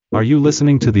Are you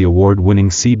listening to the award-winning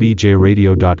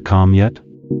cbjradio.com yet?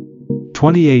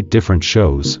 28 different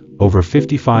shows, over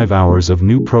 55 hours of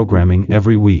new programming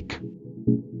every week.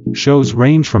 Shows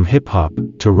range from hip-hop,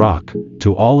 to rock,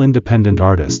 to all independent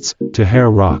artists, to hair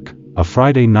rock, a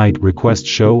Friday night request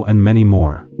show and many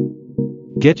more.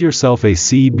 Get yourself a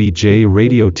CBJ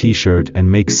Radio t-shirt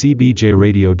and make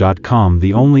cbjradio.com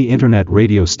the only internet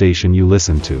radio station you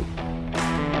listen to.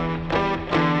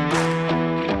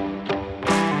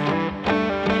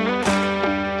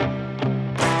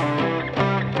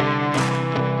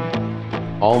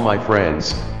 All my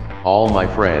friends, all my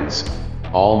friends,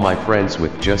 all my friends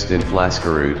with Justin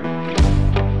Flaskerud.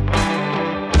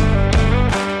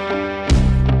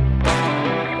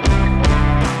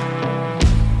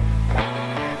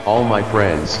 All my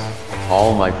friends,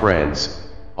 all my friends,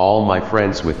 all my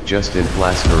friends with Justin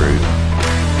Flaskerud.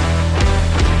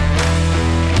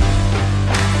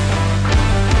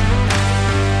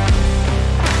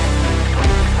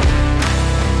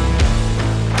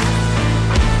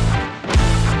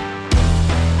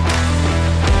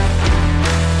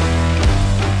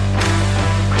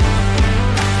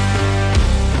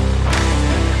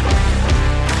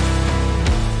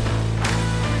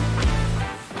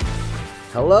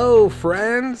 Hello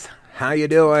friends, how you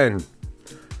doing?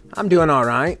 I'm doing all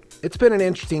right. It's been an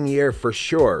interesting year for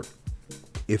sure.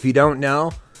 If you don't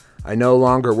know, I no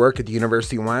longer work at the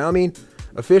University of Wyoming.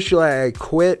 Officially, I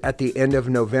quit at the end of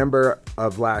November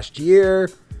of last year.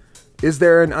 Is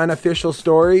there an unofficial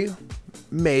story?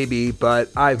 Maybe, but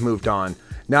I've moved on.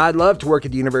 Now, I'd love to work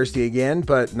at the university again,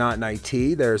 but not in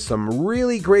IT. There's some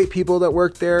really great people that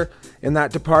work there in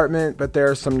that department, but there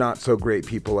are some not so great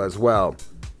people as well.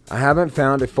 I haven't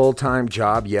found a full-time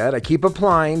job yet. I keep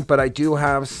applying, but I do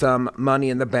have some money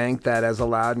in the bank that has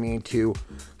allowed me to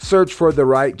search for the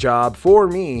right job for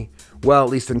me, well, at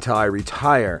least until I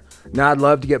retire. Now, I'd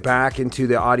love to get back into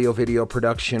the audio-video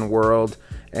production world,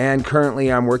 and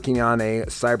currently I'm working on a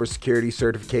cybersecurity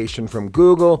certification from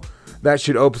Google that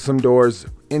should open some doors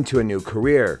into a new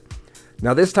career.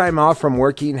 Now, this time off from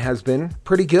working has been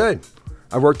pretty good.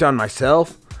 I've worked on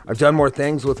myself. I've done more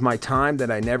things with my time that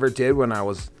I never did when I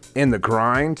was in the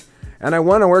grind, and I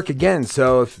want to work again.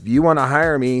 So if you want to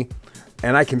hire me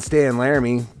and I can stay in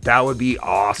Laramie, that would be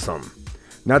awesome.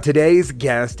 Now, today's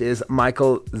guest is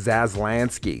Michael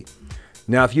Zaslansky.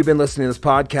 Now, if you've been listening to this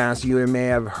podcast, you may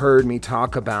have heard me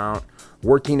talk about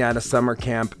working at a summer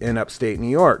camp in upstate New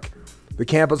York. The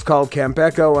camp was called Camp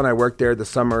Echo, and I worked there the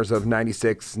summers of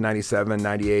 96, 97,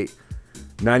 98,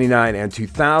 99, and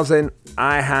 2000.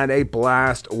 I had a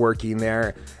blast working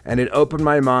there, and it opened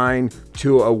my mind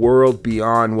to a world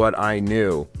beyond what I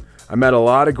knew. I met a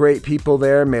lot of great people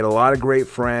there, made a lot of great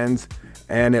friends,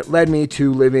 and it led me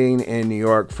to living in New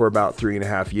York for about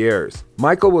 3.5 years.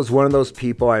 Michael was one of those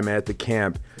people I met at the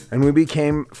camp, and we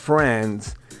became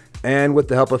friends, and with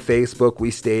the help of Facebook,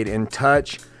 we stayed in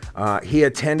touch. He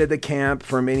attended the camp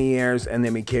for many years and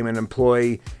then became an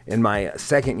employee in my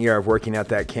second year of working at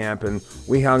that camp. And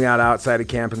we hung out outside of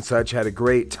camp and such, had a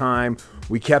great time.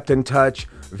 We kept in touch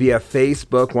via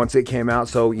Facebook once it came out.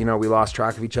 So, we lost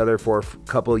track of each other for a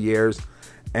couple of years.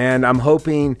 And I'm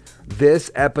hoping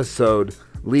this episode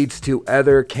leads to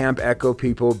other Camp Echo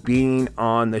people being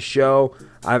on the show.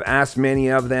 I've asked many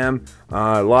of them.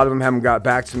 A lot of them haven't got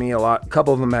back to me. A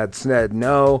couple of them had said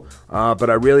no,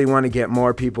 but I really want to get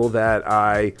more people that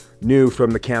I knew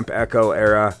from the Camp Echo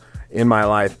era in my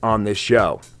life on this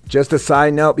show. Just a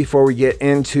side note before we get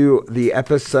into the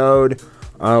episode,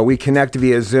 we connect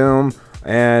via Zoom,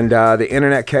 and the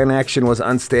internet connection was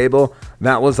unstable.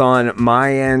 That was on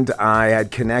my end. I had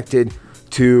connected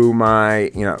to my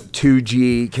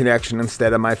 2G connection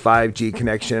instead of my 5G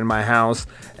connection in my house,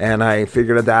 and I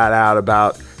figured that out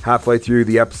about halfway through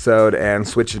the episode and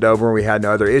switched it over. We had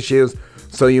no other issues,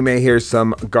 so you may hear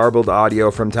some garbled audio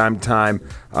from time to time.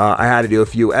 I had to do a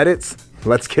few edits.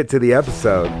 Let's get to the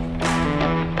episode.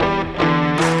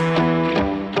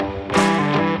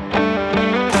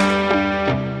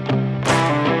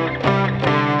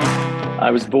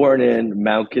 I was born in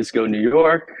Mount Kisco, New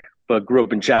York, but grew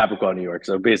up in Chappaqua, New York.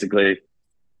 So basically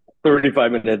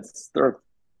 35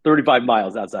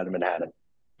 miles outside of Manhattan.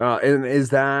 And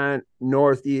is that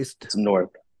northeast? It's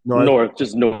north,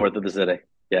 just north of the city.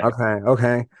 Yeah.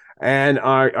 Okay. And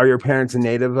are your parents a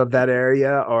native of that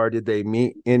area, or did they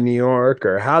meet in New York,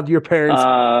 or how did your parents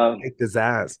make the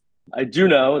Zaz? I do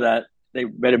know that they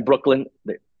met in Brooklyn.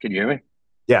 Can you hear me?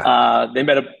 Yeah. They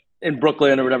met in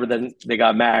Brooklyn or whatever. Then they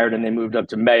got married and they moved up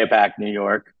to Mayapack, New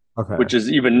York. Okay. Which is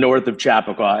even north of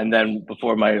Chappaqua. And then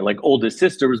before my oldest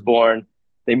sister was born,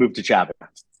 they moved to Chappaqua.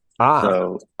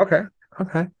 So, okay.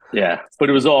 Yeah, but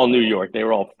it was all New York. They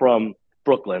were all from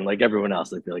Brooklyn, like everyone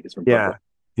else. I feel like it's from Yeah. Brooklyn.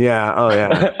 Yeah. Oh,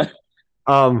 yeah.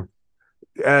 Um,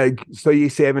 so you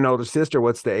say I have an older sister.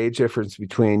 What's the age difference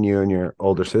between you and your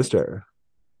older sister?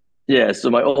 Yeah, so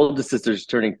my oldest sister's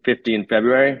turning 50 in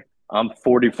February. I'm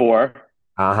 44.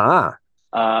 Uh-huh.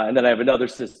 And then I have another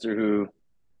sister who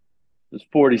is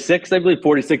 46, I believe,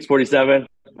 46, 47.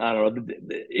 I don't know.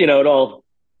 It all,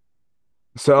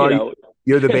 So you know,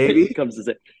 you're the it baby? comes to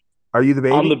say, Are you the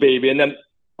I'm baby? the baby. And then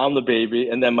I'm the baby.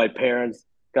 And then my parents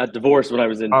got divorced when I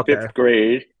was in Okay. fifth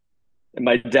grade. And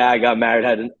my dad got married,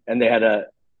 and they had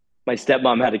my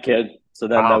stepmom had a kid. So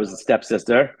then that Oh, was a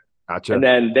stepsister. And gotcha.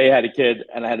 then they had a kid,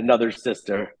 and I had another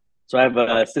sister. So I have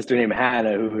a sister named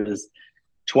Hannah who is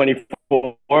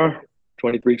 24,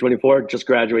 23, 24, just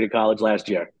graduated college last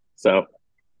year. So all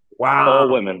Wow.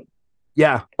 women.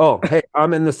 Yeah. Oh, hey,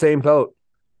 I'm in the same boat.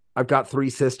 I've got three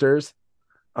sisters.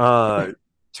 Uh,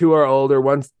 two are older.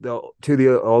 Two of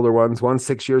the older ones. One's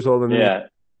 6 years older than me. Yeah,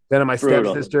 Then my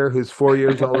brutal. stepsister, who's 4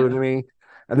 years older than me.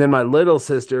 And then my little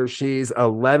sister, she's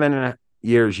 11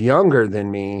 years younger than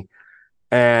me.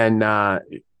 And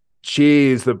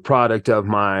she's the product of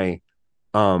my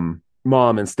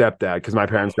mom and stepdad because my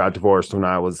parents got divorced when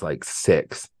I was like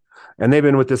 6. And they've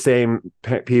been with the same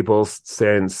people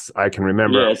since I can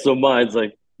remember. Yeah, so mine's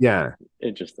like Yeah.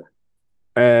 interesting.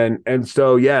 And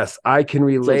so yes, I can So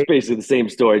it's relate. basically the same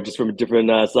story, just from different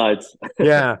sides.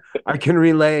 Yeah, I can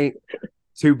relate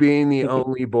to being the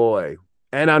only boy.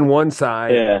 And on one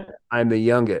side, Yeah, I'm the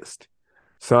youngest.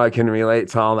 So I can relate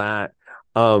to all that.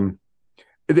 Um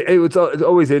it's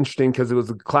always interesting because it was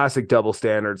the classic double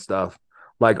standard stuff.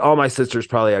 Like all my sisters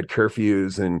probably had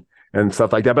curfews and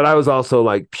stuff like that, but I was also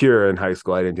like pure in high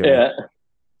school. I didn't do anything. yeah,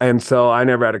 And so I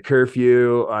never had a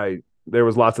curfew. There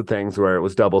was lots of things where it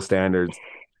was double standards.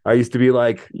 I used to be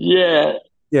like, yeah.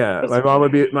 yeah,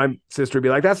 That's, my sister would be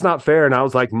like, that's not fair. And I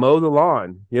was like, mow the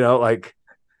lawn, like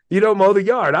you don't mow the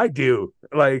yard. I do.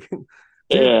 Like, dude.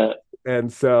 yeah.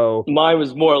 And so, Mine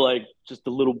was more like just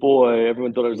a little boy.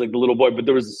 Everyone thought I was like the little boy, but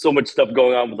there was so much stuff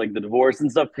going on with like the divorce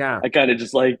and stuff. yeah. I kind of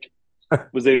just like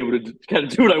was able to kind of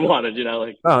do what I wanted,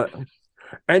 like. Uh,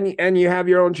 and you have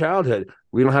your own childhood.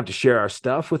 We don't have to share our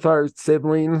stuff with our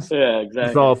siblings. Yeah, It's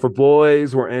exactly. all for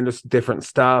boys. We're into different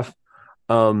stuff.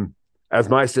 As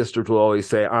my sisters will always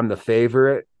say, I'm the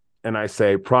favorite. And I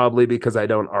say, probably because I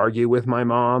don't argue with my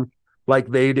mom like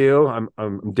they do.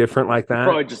 I'm different like that.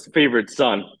 Probably just favorite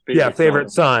son.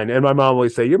 Favorite son. And my mom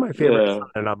always say, you're my favorite son.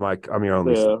 And I'm like, I'm your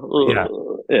only son.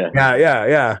 Yeah.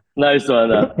 Yeah. Nice one.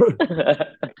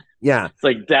 Yeah. It's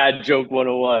like dad joke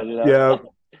 101. Yeah.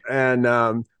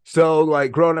 And so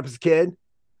like growing up as a kid,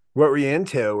 what were you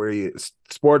into? Were you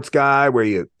a sports guy? Were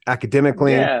you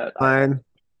academically inclined?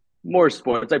 More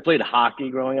sports. I played hockey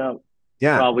growing up.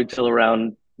 Yeah. Probably till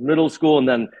around middle school, and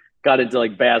then got into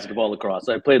like basketball, lacrosse.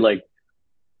 So I played like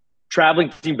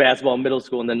traveling team basketball in middle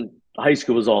school, and then high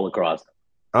school was all lacrosse.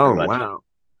 Oh, wow.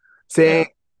 See,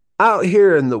 out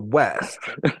here in the West,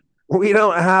 we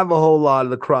don't have a whole lot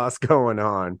of lacrosse going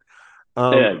on.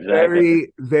 Exactly.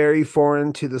 Very, very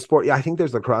foreign to the sport. Yeah, I think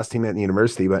there's a lacrosse team at the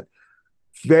university, but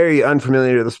very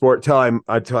unfamiliar to the sport till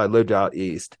I lived out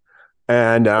east.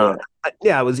 And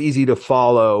it was easy to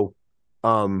follow.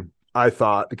 I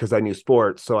thought because I knew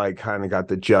sports, so I kind of got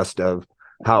the gist of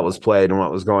how it was played and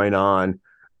what was going on.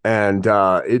 And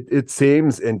it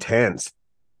seems intense,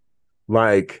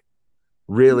 like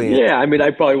really. Yeah, I mean,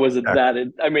 I probably wasn't that.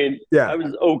 I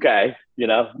was okay,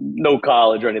 no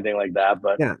college or anything like that,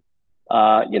 but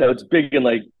it's big in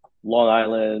like Long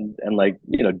Island and like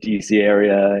DC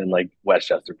area and like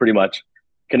Westchester, pretty much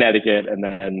Connecticut, and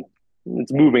then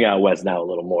it's moving out west now a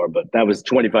little more, but that was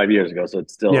 25 years ago, so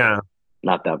it's still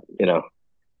not that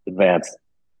advanced.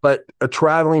 But a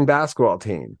traveling basketball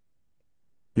team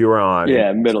you were on,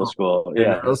 middle school.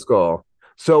 Middle school.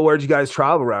 So where'd you guys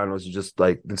travel around? Was it just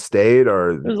like the state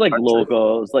or? It was like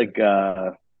local. It was like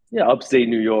upstate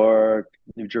New York,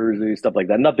 New Jersey, stuff like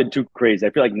that. Nothing too crazy. I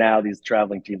feel like now these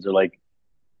traveling teams are like,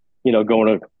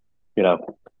 going to,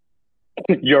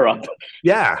 Europe.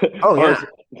 Yeah. Oh, yeah.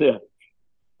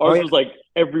 Ours was like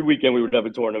every weekend we would have a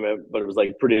tournament, but it was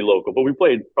like pretty local. But we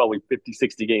played probably 50,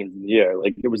 60 games in the year.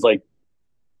 Like it was like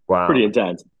pretty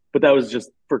intense. But that was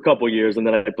just for a couple of years. And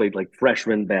then I played like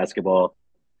freshman basketball,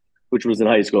 which was in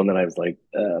high school. And then I was like,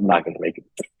 I'm not going to make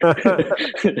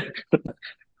it.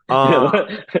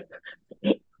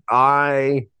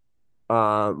 My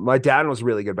dad was a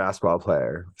really good basketball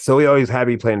player. So he always had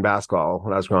me playing basketball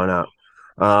when I was growing up.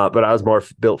 But I was more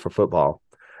built for football.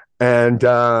 And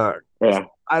I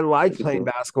liked playing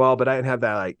basketball, but I didn't have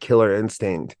that like killer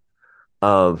instinct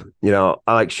of, I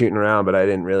like shooting around, but I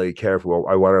didn't really care if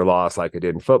I won or lost like I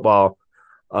did in football.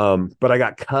 But I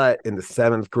got cut in the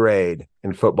 7th grade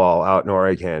in football out in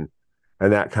Oregon.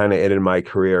 And that kind of ended my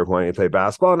career of wanting to play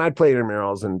basketball. And I'd play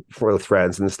intramurals and with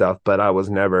friends and stuff, but I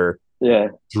was never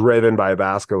driven by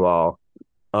basketball.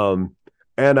 And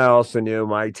I also knew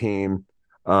my team,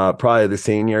 probably the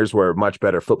seniors, were much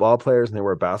better football players than they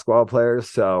were basketball players.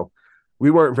 So we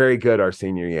weren't very good our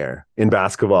senior year in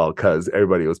basketball because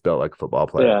everybody was built like a football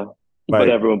player. Yeah, but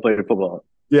everyone played football.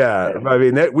 Yeah, I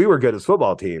mean, we were good as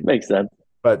football team. Makes sense.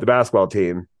 But the basketball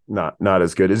team, not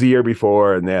as good as the year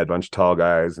before, and they had a bunch of tall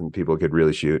guys and people could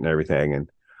really shoot and everything.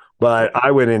 But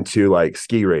I went into like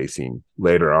ski racing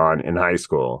later on in high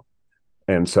school,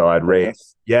 and so I'd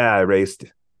race. Yeah, I raced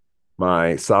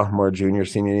my sophomore, junior,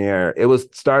 senior year. It was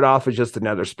start off as just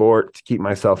another sport to keep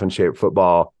myself in shape,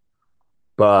 football.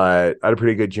 But I had a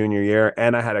pretty good junior year,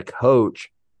 and I had a coach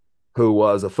who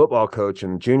was a football coach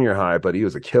in junior high, but he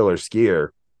was a killer skier,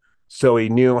 so he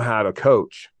knew how to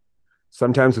coach.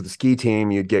 Sometimes with the ski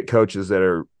team, you'd get coaches that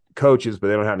are coaches, but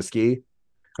they don't know how to ski.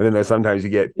 And then sometimes you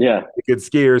get good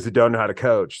skiers that don't know how to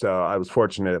coach. So I was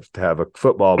fortunate to have a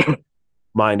football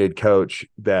minded coach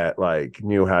that like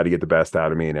knew how to get the best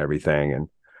out of me and everything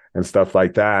and stuff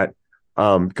like that.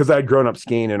 Because I'd grown up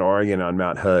skiing in Oregon on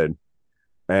Mount Hood,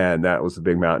 and that was a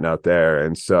big mountain out there.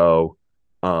 And so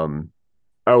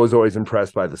I was always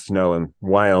impressed by the snow in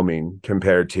Wyoming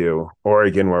compared to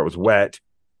Oregon, where it was wet.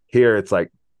 Here it's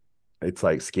like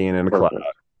skiing in a cloud.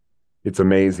 It's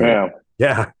amazing.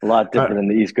 Yeah. A lot different than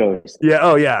the East Coast. Yeah.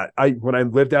 Oh, yeah. When I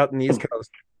lived out in the East Coast,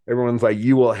 everyone's like,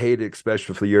 you will hate it,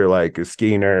 especially if you're like a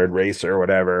ski nerd, racer, or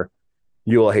whatever.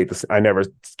 You will hate this. I never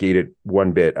skied it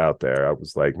one bit out there. I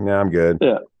was like, nah, I'm good.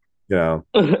 Yeah.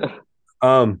 You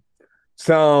know.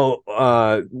 So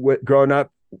growing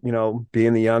up,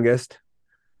 being the youngest,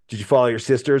 did you follow your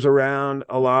sisters around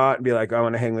a lot and be like, I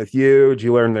want to hang with you? Did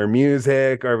you learn their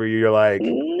music? Or you're like,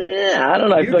 yeah, I don't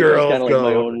know. I feel like it was kind of like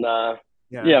my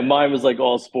own. Mine was like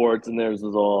all sports, and theirs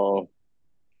was all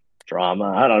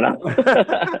drama. I don't know.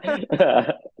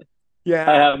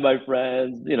 I have my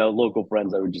friends, local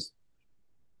friends. I would just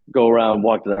go around,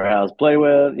 walk to their house, play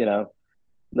with,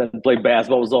 then play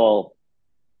basketball. It was all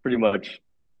pretty much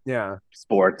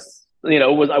sports. I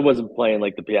wasn't playing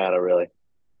like the piano really.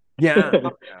 Yeah.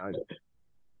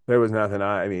 There was nothing.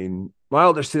 I mean, my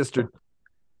older sister,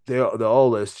 the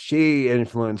oldest, she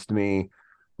influenced me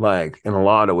like in a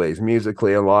lot of ways,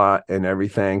 musically a lot and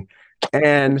everything.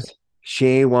 And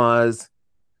she was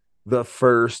the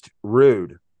first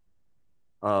rude.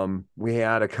 We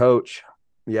had a coach.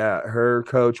 Yeah, her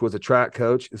coach was a track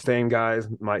coach, the same guy as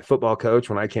my football coach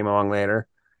when I came along later.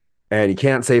 And you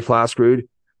can't say flask rude.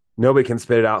 Nobody can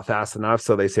spit it out fast enough,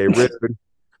 so they say rude.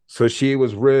 So she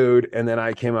was rude, and then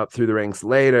I came up through the ranks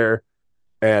later,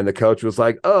 and the coach was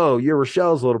like, oh, you're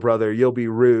Rochelle's little brother. You'll be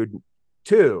rude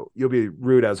too. You'll be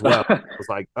rude as well. I was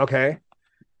like, okay.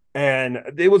 And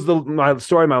it was my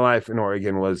story of my life in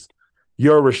Oregon was,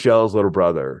 you're Rochelle's little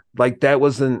brother. Like I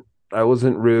wasn't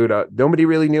rude. Nobody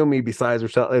really knew me besides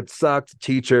Rochelle. It sucked.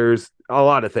 Teachers, a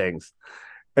lot of things.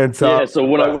 And so, so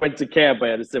when I went to camp, I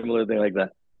had a similar thing like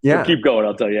that. Yeah. So keep going.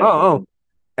 I'll tell you.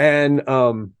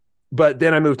 And, but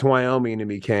then I moved to Wyoming and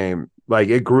became like,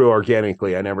 it grew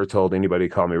organically. I never told anybody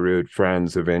to call me rude.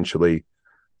 Friends eventually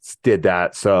did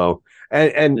that. So,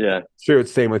 and sure,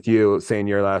 it's same with you saying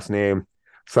your last name.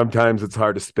 Sometimes it's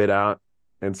hard to spit out.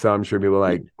 And so I'm sure people are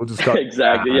like, we'll just call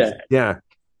exactly. Zaz. Yeah.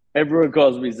 Everyone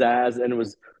calls me Zaz. And it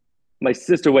was my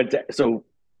sister so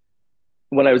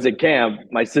when I was at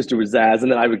camp, my sister was Zaz,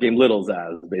 and then I became Little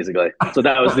Zaz, basically. So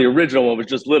that was the original one, was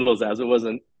just Little Zaz. It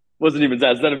wasn't even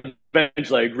Zaz. Then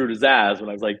eventually I grew to Zaz when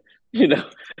I was like,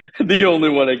 the only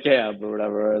one at camp or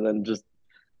whatever. And then just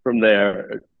from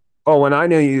there. Oh, when I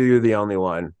knew you, you're the only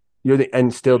one.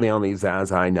 And still the only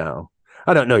Zaz I know.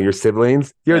 I don't know your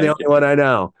siblings. You're the only one I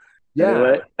know. Yeah.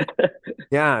 Anyway.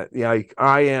 Yeah. Like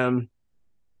I am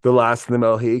the last of the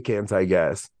Mohicans, I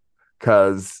guess,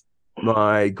 because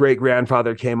my great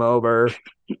grandfather came over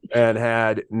and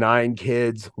had 9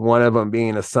 kids, one of them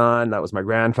being a son. That was my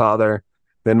grandfather.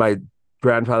 Then my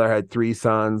grandfather had 3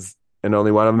 sons, and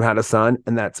only one of them had a son,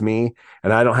 and that's me.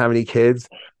 And I don't have any kids,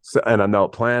 and I'm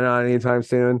not planning on anytime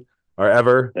soon or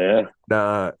ever. Yeah.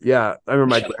 I remember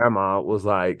my grandma was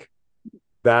like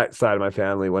that side of my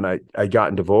family when I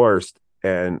gotten divorced,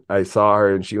 and I saw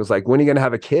her, and she was like, when are you going to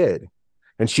have a kid?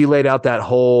 And she laid out that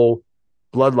whole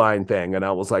bloodline thing, and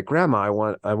I was like, Grandma, I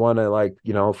want to like,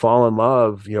 fall in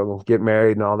love, get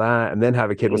married and all that, and then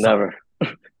have a kid with never.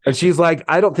 And she's like,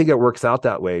 I don't think it works out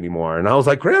that way anymore. And I was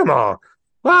like, Grandma,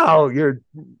 wow,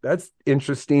 that's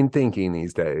interesting thinking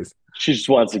these days. She just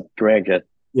wants a grandkid.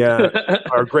 Yeah,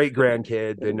 or great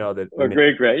grandkid. They know that. Or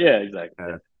great grand. Yeah, exactly.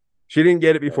 she didn't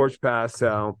get it before she passed.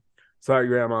 So sorry,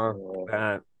 Grandma,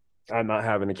 that I'm not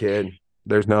having a kid.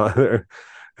 There's no other.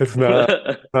 It's not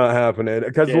happening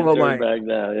because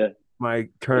my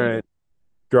current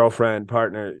girlfriend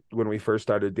partner, when we first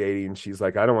started dating, she's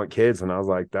like, I don't want kids, and I was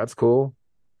like, that's cool.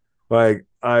 Like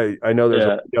I know there's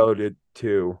a window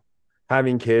to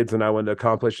having kids, and I wanted to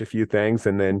accomplish a few things,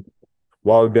 and then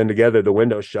while we've been together, the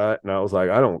window's shut, and I was like,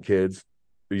 I don't want kids.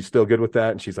 Are you still good with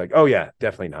that? And she's like, oh yeah,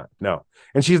 definitely not. No.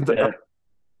 And she's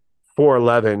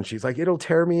 4'11". She's like, it'll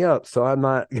tear me up, so I'm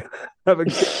not having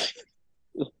kids.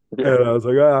 And I was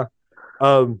like,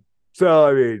 so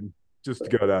I mean, just to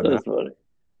go down that. Funny.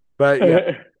 But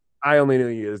yeah, I only knew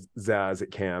you as Zaz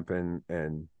at camp,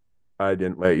 and I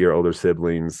didn't let your older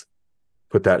siblings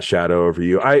put that shadow over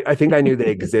you. I think I knew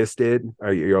they existed,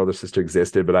 or your older sister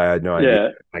existed, but I had no idea. Yeah.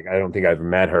 Like, I don't think I've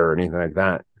met her or anything like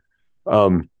that.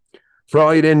 For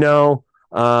all you didn't know,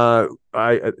 I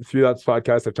throughout this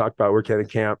podcast I've talked about working at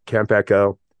Camp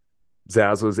Echo.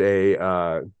 Zaz was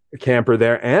a camper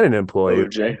there and an employee.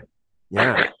 OJ.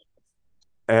 Yeah.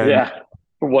 And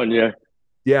for 1 year.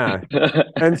 Yeah.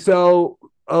 And so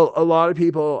a lot of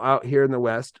people out here in the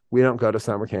West, we don't go to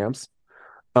summer camps.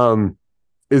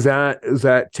 Is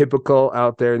that typical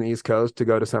out there in the East Coast to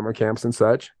go to summer camps and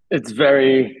such? It's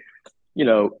very,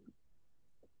 New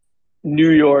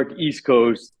York, East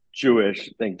Coast, Jewish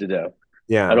thing to do.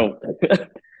 Yeah. I don't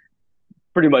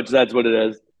pretty much that's what it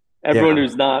is. Everyone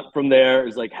who's not from there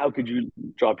is like, how could you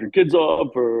drop your kids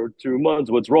off for 2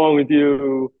 months? What's wrong with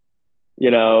you?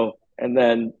 And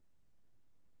then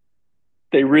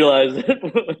they realize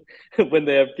when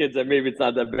they have kids that maybe it's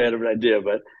not that bad of an idea,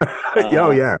 but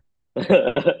yeah.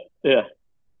 Yeah.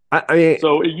 I mean,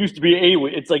 so it used to be 8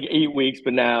 weeks. It's like 8 weeks,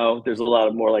 but now there's a lot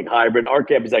of more like hybrid. Our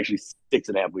camp is actually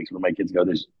 6.5 weeks where my kids go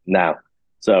this now.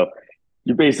 So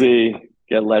you basically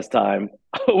get less time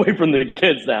away from the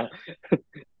kids now.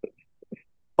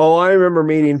 Oh, I remember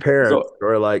meeting parents who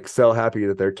are like so happy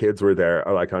that their kids were there,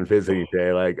 or like on visiting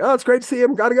day, like, oh, it's great to see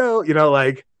them, gotta go.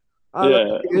 That's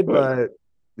good, but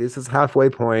this is halfway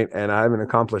point, and I haven't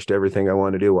accomplished everything I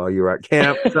want to do while you were at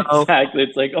camp. So. Exactly.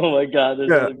 It's like, oh my God.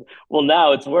 Well,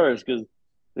 now it's worse because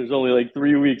there's only like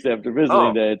 3 weeks after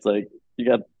visiting day. It's like you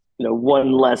got,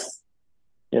 one less,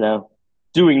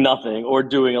 doing nothing or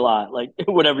doing a lot, like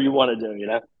whatever you want to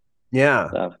do, Yeah.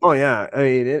 So. Oh yeah. I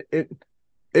mean,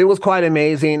 it was quite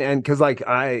amazing. And cause like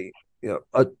I,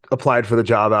 applied for the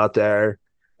job out there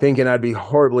thinking I'd be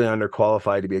horribly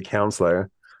underqualified to be a counselor.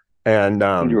 And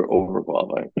you were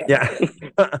overqualified. Yeah.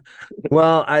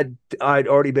 Well, I'd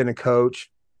already been a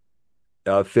coach,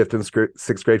 5th and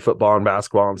 6th grade football and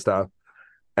basketball and stuff.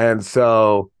 And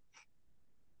so,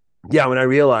 yeah, when I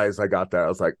realized I got that, I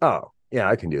was like, oh yeah,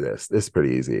 I can do this. This is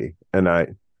pretty easy. And I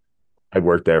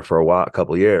worked there for a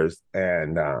couple of years,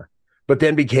 and but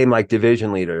then became like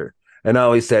division leader. And I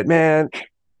always said, man,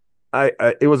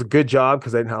 it was a good job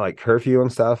because I didn't have like curfew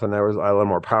and stuff, and I had a little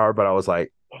more power. But I was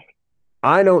like,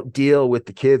 I don't deal with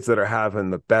the kids that are having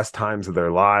the best times of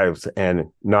their lives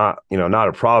and not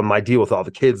a problem. I deal with all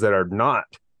the kids that are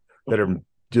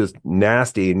just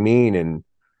nasty and mean and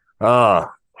a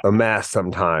mess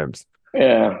sometimes.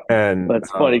 Yeah. And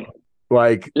that's funny.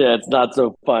 Like, yeah, it's not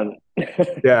so fun.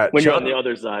 Yeah. When you're on the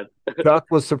other side. Chuck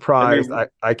was surprised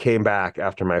I came back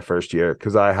after my first year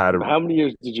because I had How many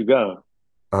years did you go?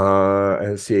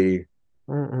 Let's see.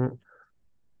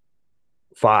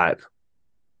 5.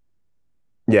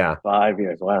 Yeah. 5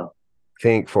 years. Wow. I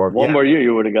think 4. One more year,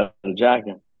 you would have got a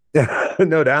jacket.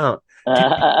 No doubt.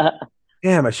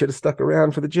 Damn, I should have stuck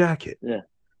around for the jacket. Yeah.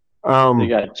 They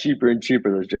got cheaper and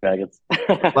cheaper, those jackets.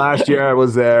 Last year I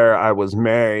was there. I was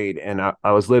married, and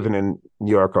I was living in New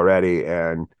York already,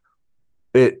 and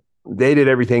they did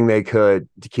everything they could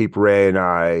to keep Ray and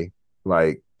I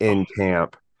like in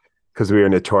camp because we were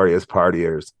notorious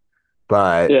partiers.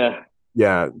 But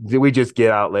yeah, we just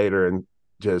get out later and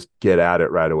just get at it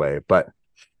right away. But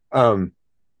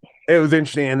it was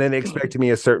interesting, and then they expected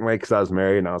me a certain way because I was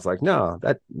married, and I was like, no,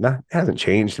 that hasn't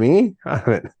changed me. I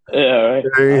haven't. Yeah,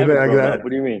 right. What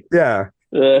do you mean? Yeah.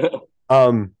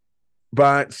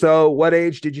 But so what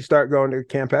age did you start going to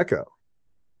Camp Echo?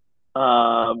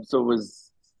 So it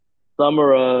was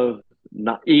summer of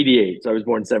 88. So I was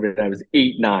born in 79. I was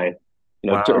 8, 9.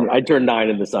 Wow. I turned 9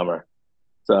 in the summer.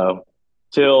 So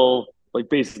till like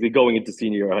basically going into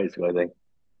senior year of high school, I think.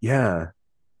 Yeah.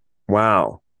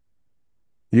 Wow.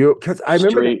 Because I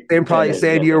remember them probably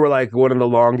saying you were like one of the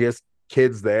longest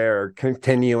kids there,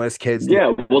 continuous kids.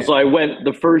 Yeah. Well, so I went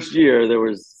the first year, there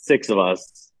was 6 of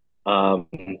us.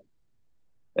 And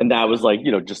that was like,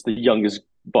 just the youngest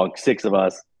bunk, 6 of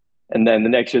us. And then the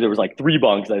next year there was like 3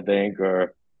 bunks, I think, and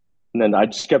then I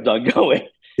just kept on going.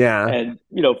 Yeah. And,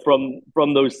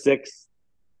 from those six,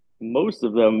 most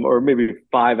of them, or maybe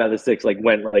five out of six, like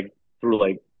went like through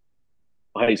like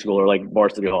high school or like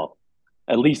varsity hall,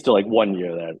 at least to like 1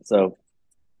 year there. So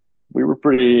we were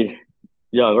pretty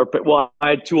young. Well,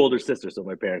 I had two older sisters, so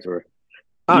my parents were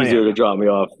easier to drop me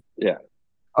off. Yeah.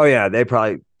 Oh yeah, they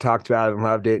probably talked about it and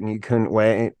loved it, and you couldn't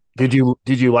wait. Did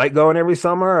you like going every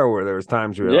summer, or were there was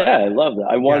times where yeah, I loved it.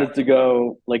 I wanted to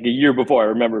go like a year before. I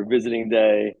remember visiting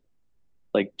day,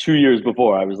 like 2 years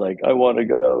before. I was like, I want to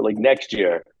go like next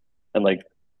year, and like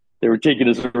they were taking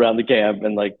us around the camp,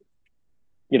 and like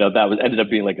that was ended up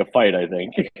being like a fight. I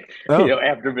think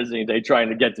after visiting day, trying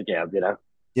to get to camp.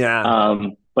 Yeah.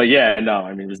 But yeah, no,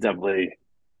 I mean it was definitely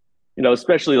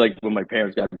especially like when my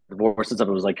parents got divorced and stuff.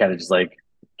 It was like kind of just like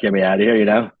get me out of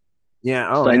here.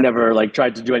 Yeah. So I never like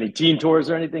tried to do any teen tours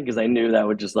or anything because I knew that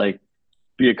would just like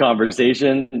be a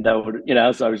conversation that would,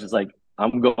 so I was just like,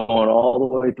 I'm going all the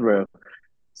way through.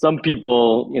 Some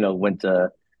people, went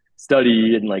to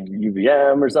study in like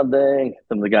UVM or something,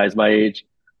 some of the guys my age.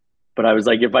 But I was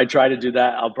like, if I try to do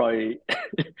that, I'll probably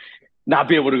not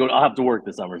be able to go. I'll have to work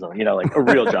this summer or something, like a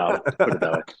real job, put it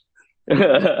that way.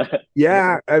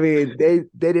 Yeah. I mean, they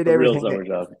did everything. Real summer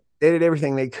job. They did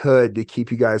everything they could to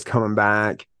keep you guys coming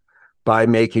back by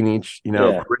making each,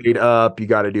 grade up. You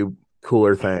got to do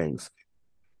cooler things.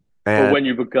 And but when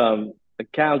you become a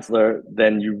counselor,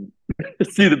 then you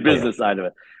see the business side of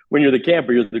it. When you're the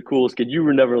camper, you're the coolest kid. You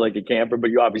were never like a camper,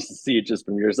 but you obviously see it just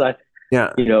from your side.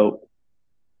 Yeah.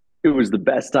 It was the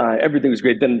best time. Everything was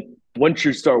great. Then once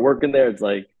you start working there, it's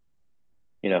like,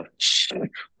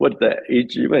 what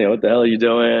the hell are you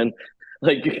doing?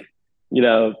 Like,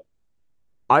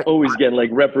 I always getting like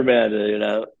reprimanded,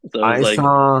 So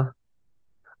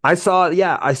I saw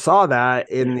that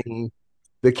in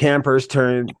the campers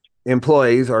turned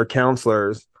employees or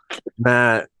counselors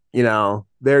that,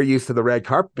 they're used to the red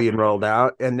carpet being rolled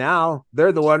out, and now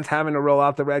they're the ones having to roll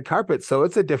out the red carpet. So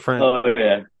it's a different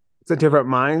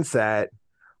mindset.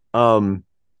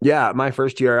 My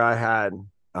first year I had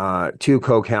two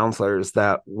co-counselors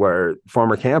that were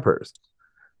former campers,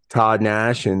 Todd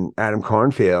Nash and Adam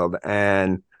Cornfield,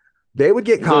 and they would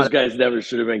get caught. Those guys never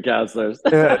should have been counselors.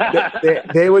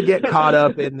 they would get caught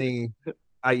up in the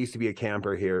I used to be a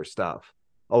camper here stuff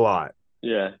a lot.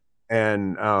 Yeah.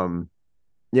 And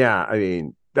I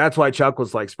mean, that's why Chuck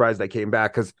was like surprised I came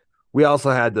back, because we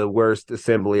also had the worst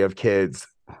assembly of kids,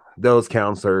 those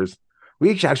counselors.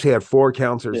 We actually had four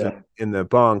counselors in the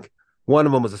bunk. One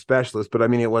of them was a specialist, but I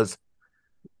mean, it was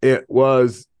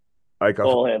like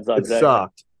all hands on deck.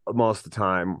 Sucked most of the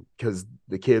time because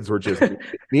the kids were just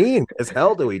mean as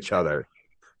hell to each other.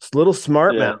 Just little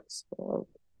smart mouths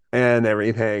and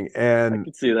everything. And I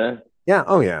can see that. Yeah.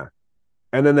 Oh yeah.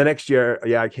 And then the next year,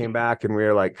 I came back and we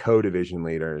were like co-division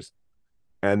leaders.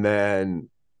 And then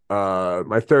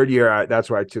my third year, that's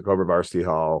where I took over Varsity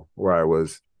Hall, where I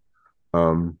was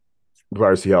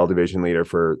Varsity Hall division leader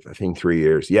for, I think, 3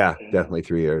 years. Yeah, definitely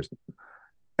 3 years.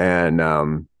 And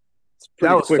it's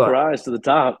pretty quick rise to the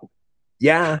top.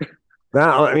 Yeah.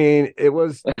 No, I mean, it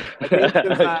was,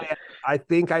 I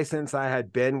think since I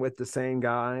had been with the same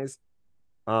guys,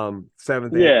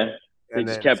 seventh. Yeah. They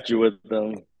just kept you with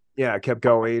them. Yeah, I kept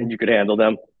going. And you could handle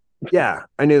them. Yeah,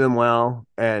 I knew them well.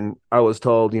 And I was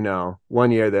told,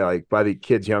 1 year they're like, by the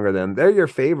kids younger than them, they're your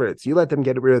favorites. You let them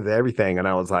get rid of everything. And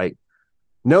I was like,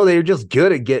 no, they're just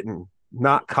good at getting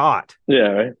not caught. Yeah,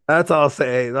 right. That's all I'll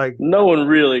say. Like, no one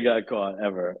really got caught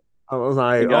ever. I was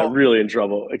like, got really in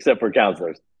trouble, except for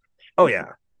counselors. Oh,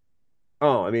 yeah.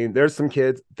 Oh, I mean, there's some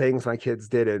things my kids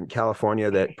did in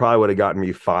California that probably would have gotten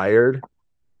me fired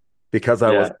because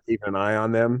I was keeping an eye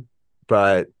on them.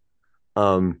 But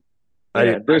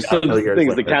there's some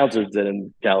things the counselors did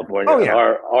in California. Oh,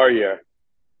 yeah. Our year.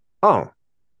 Oh,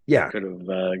 yeah. Could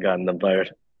have gotten them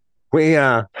fired. We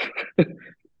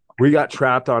got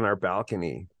trapped on our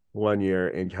balcony 1 year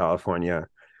in California,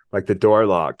 like the door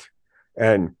locked,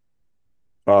 and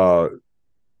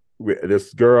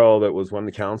this girl that was one of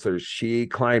the counselors, she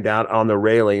climbed out on the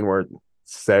railing. We're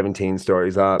 17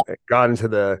 stories up, got into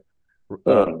the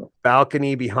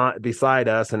balcony beside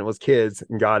us, and it was kids,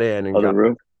 and got in and got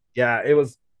room. Yeah,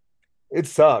 it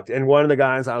sucked. And one of the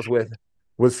guys I was with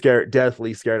was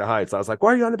deathly scared of heights. I was like,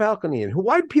 why are you on the balcony? And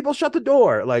why did people shut the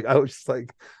door? Like, I was just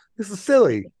like, this is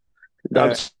silly.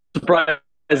 I'm surprised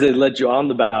they let you on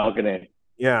the balcony.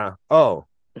 Yeah. Oh.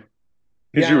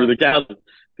 Because you were the counselor.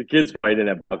 The kids probably didn't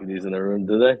have balconies in their room,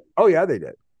 did they? Oh yeah, they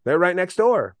did. They're right next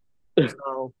door.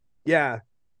 So yeah.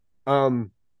 Oh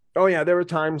yeah, there were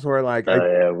times where like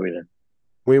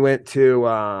we went to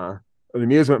an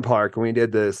amusement park and we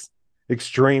did this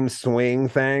extreme swing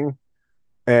thing,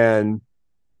 and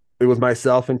it was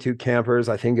myself and two campers.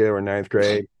 I think they were ninth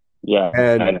grade. Yeah.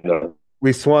 And I know.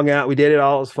 we swung out. We did it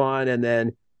all. It was fun. And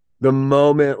then the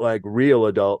moment like real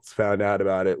adults found out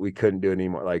about it, we couldn't do it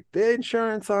anymore. Like the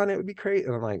insurance on it would be crazy.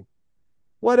 And I'm like,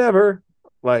 whatever.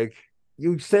 Like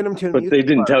you send them to. But they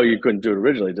didn't tell you couldn't do it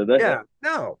originally, did they? Yeah.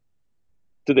 No.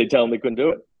 Did they tell them they couldn't do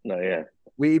it? No. Yeah.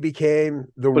 We became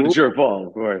the But rule. it's your fault,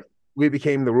 of course. We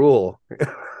became the rule.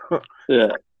 Yeah.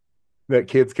 That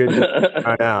kids could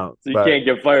find out. So you can't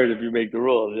get fired if you make the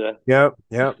rules. Yeah.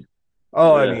 Yep.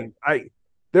 Oh, yeah. I mean,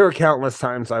 there were countless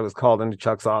times I was called into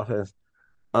Chuck's office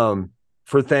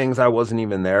for things I wasn't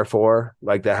even there for,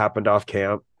 like that happened off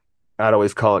camp. I'd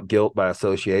always call it guilt by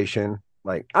association.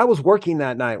 Like, I was working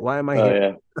that night. Why am I here?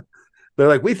 Yeah. They're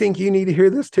like, we think you need to hear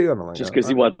this too. I'm like, just because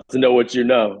he wants to know what you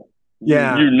know.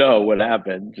 Yeah. You know what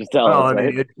happened. Just tell us. I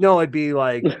mean, it'd be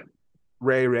like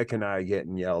Ray, Rick, and I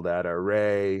getting yelled at, or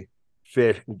Ray,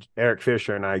 Eric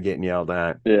Fisher, and I getting yelled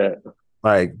at. Yeah.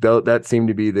 Like, that seemed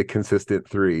to be the consistent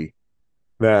three.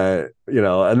 That,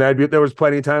 and there was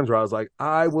plenty of times where I was like,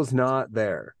 I was not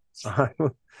there.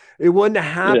 It wouldn't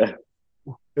have happened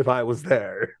if I was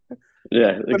there.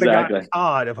 Yeah, exactly.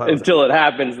 Odd if I was until it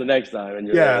happens the next time, and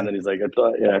you're there, and then he's like, I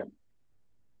thought,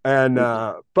 And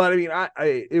but I mean,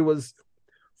 it was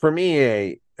for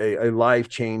me a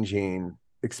life-changing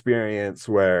experience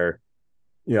where,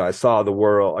 I saw the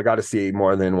world. I got to see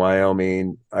more than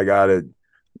Wyoming. I got to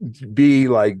be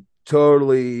like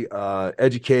totally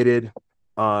educated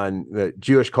on the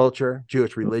Jewish culture,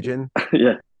 Jewish religion.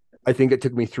 Yeah. I think it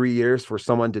took me 3 years for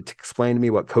someone to explain to me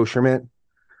what kosher meant.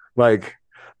 Like,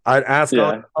 I'd ask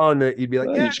on that, you'd be like,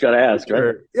 you just got to ask,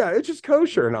 right? Yeah, it's just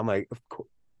kosher. And I'm like, of course.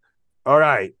 All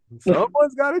right,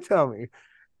 someone's got to tell me.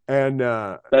 And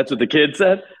that's what the kids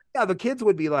said? Yeah, the kids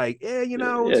would be like, yeah,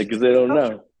 because they don't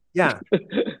know. Yeah.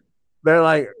 They're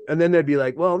like, and then they'd be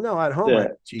like, well, no, at home I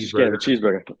have a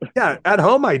cheeseburger. Yeah, at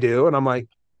home I do. And I'm like,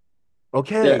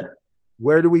 okay,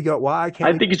 where do we go? Why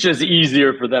can't I think it's just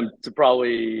easier for them to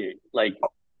probably like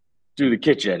do the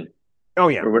kitchen. Oh,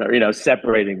 yeah. Or whatever,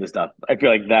 separating the stuff. I feel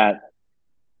like that,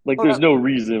 there's no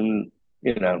reason,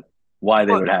 why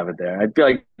they would have it there. I feel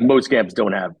like most camps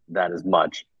don't have that as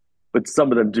much, but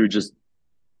some of them do just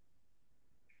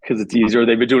because it's easier.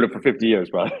 They've been doing it for 50 years,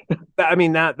 probably. I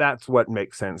mean, that's what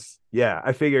makes sense. Yeah,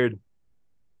 I figured,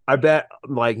 I bet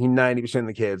like 90% of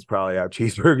the kids probably have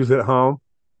cheeseburgers at home,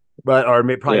 or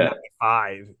maybe probably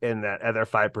 95, and that other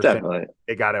 5%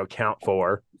 they got to account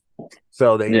for.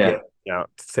 So they get,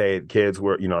 say kids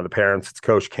were, the parents, it's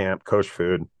coach camp, coach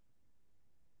food.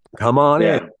 Come on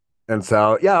in. And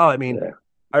so, I mean,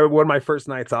 one of my first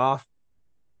nights off,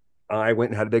 I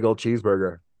went and had a big old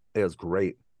cheeseburger. It was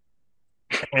great.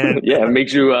 And it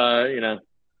makes you,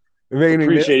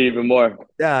 appreciate it even more.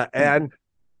 Yeah.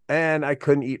 And I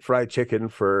couldn't eat fried chicken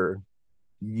for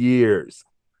years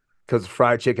because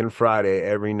Fried Chicken Friday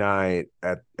every night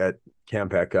at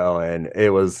Camp Echo. And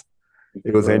it was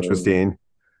interesting.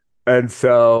 And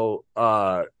so,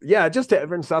 just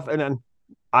different stuff. And then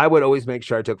I would always make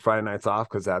sure I took Friday nights off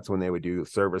because that's when they would do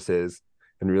services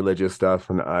and religious stuff.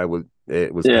 And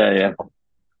it was. Yeah.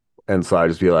 And so I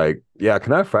just be like,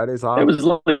 can I have Fridays off? It was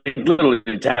literally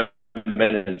 10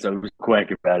 minutes. So it was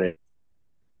quick about it.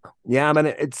 Yeah, I mean,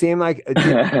 it seemed like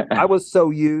I was so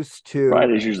used to.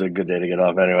 Friday's usually a good day to get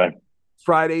off anyway.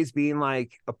 Fridays being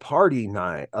like a party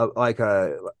night, like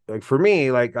for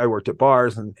me, like I worked at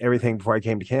bars and everything before I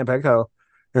came to Camp Echo.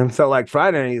 And so like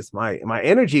Fridays, my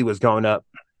energy was going up,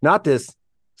 not this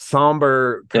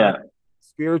somber kind of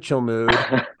spiritual mood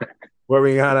where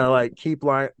we gotta like keep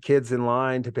kids in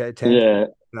line to pay attention,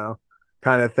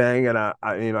 kind of thing. And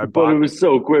but it was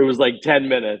so quick. It was like 10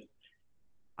 minutes.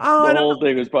 The whole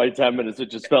thing was probably 10 minutes. It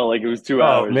just felt like it was 2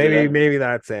 hours. Maybe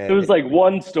that's it. It was like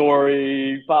one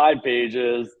story, 5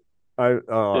 pages. And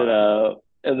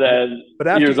then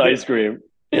here's ice cream.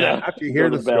 After you hear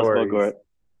the stories.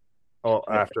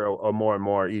 After a more and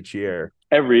more each year.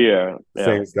 Every year.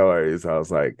 Same stories. I was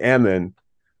like, and then,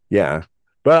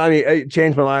 But I mean, it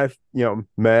changed my life.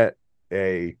 Met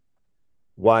a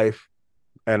wife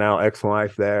and now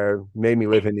ex-wife there. Made me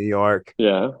live in New York.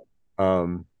 Yeah.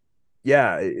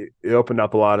 It opened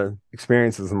up a lot of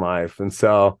experiences in life. And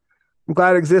so I'm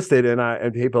glad it existed.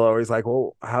 And people are always like,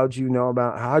 well, how'd you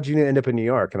end up in New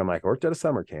York? And I'm like, I worked at a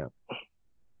summer camp.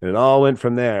 And it all went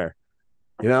from there.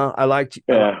 I liked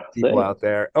people out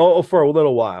there. For a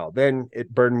little while. Then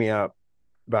it burned me up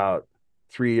about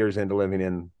 3 years into living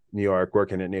in New York,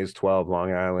 working at News 12,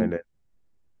 Long Island.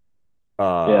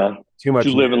 Too much.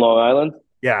 Did you live in Long Island?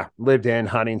 Yeah, lived in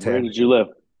Huntington. Where did you live?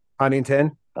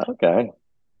 Huntington. Okay.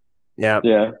 Yeah.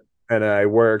 Yeah. And I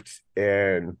worked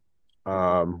in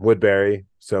Woodbury,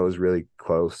 so it was really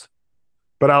close.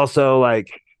 But also, like,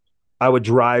 I would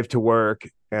drive to work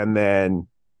and then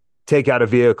take out a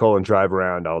vehicle and drive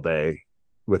around all day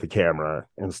with a camera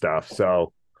and stuff.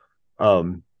 So,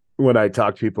 when I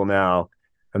talk to people now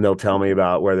and they'll tell me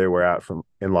about where they were at from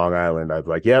in Long Island, I'm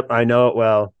like, "Yep, I know it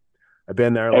well. I've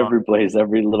been there a lot." Every place,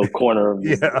 every little corner of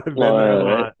Yeah, I've been Long there a Island,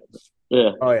 right? lot.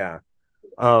 Yeah. Oh yeah.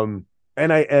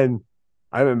 And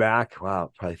I've been back, wow,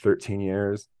 probably 13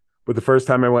 years. But the first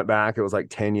time I went back, it was like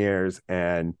 10 years,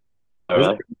 and it was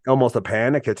like almost a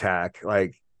panic attack.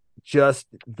 Like, just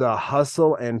the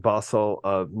hustle and bustle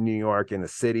of New York in the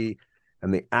city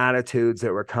and the attitudes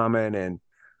that were coming. And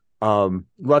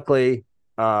luckily,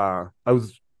 I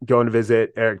was going to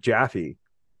visit Eric Jaffe,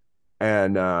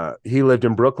 and he lived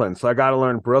in Brooklyn. So I got to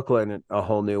learn Brooklyn in a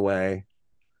whole new way.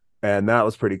 And that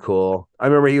was pretty cool. I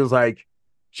remember he was like,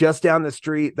 just down the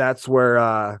street, that's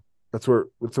where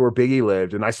Biggie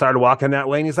lived. And I started walking that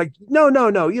way, and he's like, no,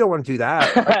 you don't want to do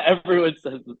that. Everyone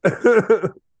says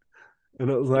it. And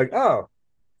it was like, oh,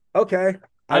 okay.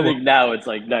 I think now it's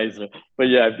like nicer. But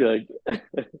yeah, I feel like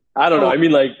I don't know. I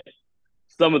mean, like,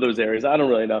 some of those areas, I don't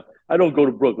really know. I don't go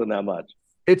to Brooklyn that much.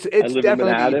 It's I live in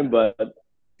Manhattan, but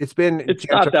it's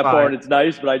not that far, and it's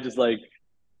nice. But I just like,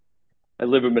 I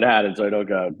live in Manhattan, so I don't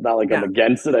go. Not like I'm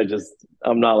against it.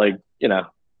 I'm not like,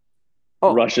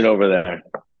 rushing over there.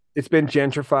 It's been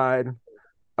gentrified.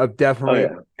 I've definitely,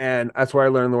 and that's where I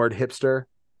learned the word hipster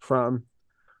from.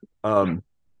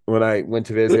 When I went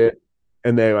to visit,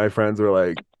 and my friends were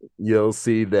like, "You'll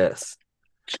see this.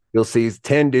 You'll see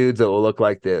 10 dudes that will look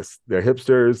like this. They're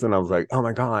hipsters." And I was like, "Oh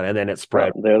my God." And then it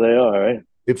spread. There they are, right?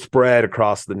 It spread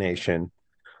across the nation.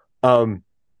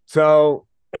 So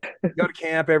you go to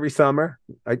camp every summer.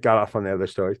 I got off on the other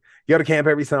stories. You go to camp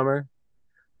every summer.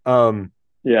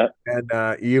 Yeah.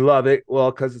 And you love it.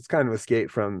 Well, because it's kind of escape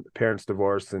from parents'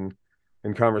 divorce, and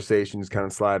conversations kind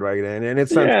of slide right in. And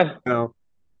it's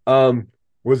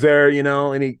was there,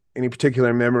 any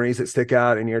particular memories that stick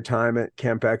out in your time at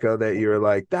Camp Echo that you were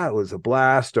like, that was a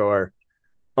blast, or,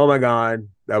 oh my God,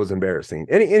 that was embarrassing?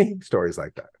 Any stories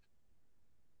like that?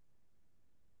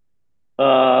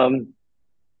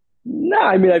 No,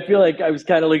 I mean, I feel like I was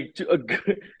kind of like,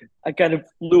 I kind of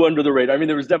flew under the radar. I mean,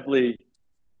 there was definitely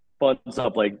fun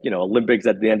stuff like, Olympics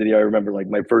at the end of the year. I remember like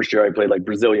my first year I played like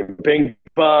Brazilian ping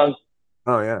pong.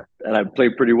 Oh yeah. And I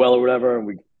played pretty well or whatever.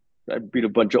 And I beat a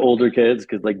bunch of older kids,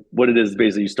 because like what it is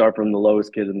basically, you start from the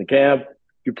lowest kid in the camp.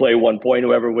 You play 1 point,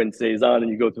 whoever wins stays on,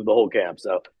 and you go through the whole camp.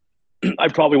 So I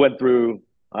probably went through,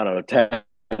 I don't know, 10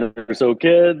 or so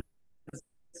kids,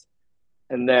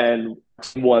 and then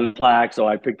won plaque. So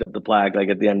I picked up the plaque like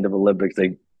at the end of Olympics.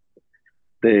 They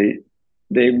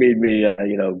made me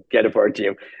get it for our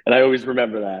team, and I always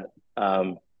remember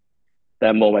that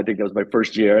moment. I think that was my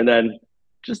first year, and then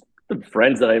just the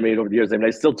friends that I made over the years. I mean,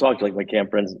 I still talk to like my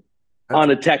camp friends on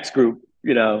a text group.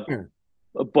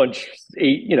 A bunch,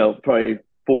 8, probably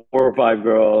 4 or 5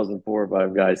 girls and 4 or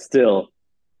 5 guys still.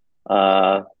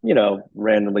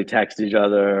 Randomly text each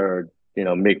other, or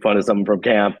make fun of someone from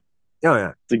camp. Oh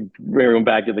yeah, to bring everyone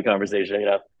back to the conversation,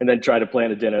 and then try to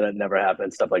plan a dinner that never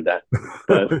happened, stuff like that.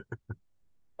 But,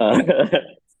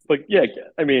 but yeah,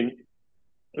 I mean,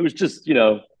 it was just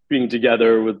being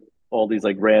together with all these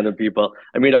like random people.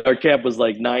 I mean, our camp was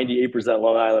like 98%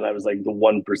 Long Island. I was like the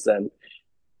 1%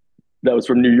 that was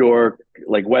from New York,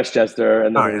 like Westchester,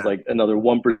 and then there was like another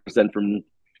 1% from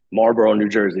Marlboro, New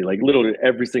Jersey. Like literally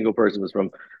every single person was from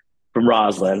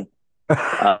Roslyn.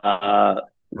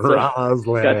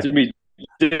 Roslyn. Got to meet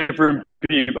different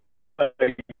people.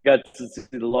 I got to see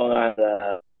the Long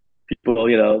Island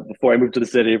people, before I moved to the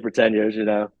city for 10 years,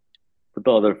 with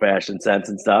all their fashion sense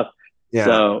and stuff. Yeah.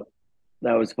 So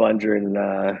that was fun during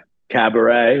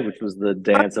Cabaret, which was the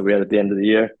dance that we had at the end of the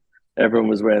year. Everyone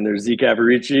was wearing their Z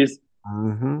Cavaricis.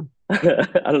 Mm-hmm.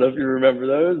 I don't know if you remember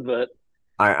those, but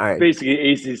I basically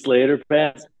AC Slater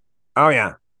pants. Oh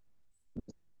yeah.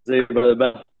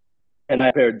 And I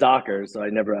had a pair of Dockers, so I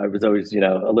was always,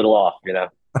 a little off,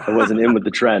 I wasn't in with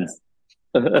the trends.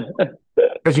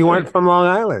 Because you weren't from Long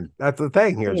Island. That's the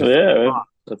thing here.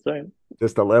 That's right.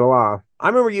 Just a little off. I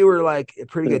remember you were like a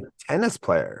pretty good tennis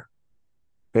player.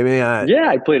 Maybe. Yeah,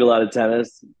 I played a lot of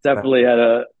tennis. Definitely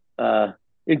had a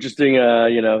interesting,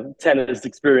 tennis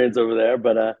experience over there.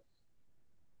 But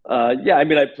yeah, I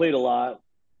mean, I played a lot,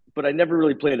 but I never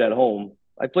really played at home.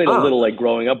 I played a little like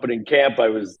growing up, but in camp, I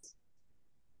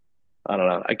don't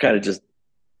know. I kind of just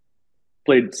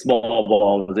played small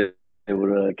ball. Was able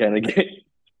to kind of get.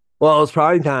 Well, it was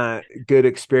probably not a good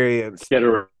experience. Get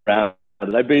around.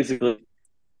 I basically,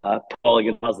 probably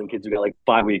against Muslim kids who got like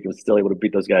 5 weeks and was still able to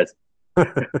beat those guys.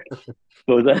 What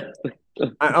was that?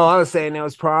 I was saying it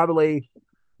was probably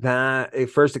that a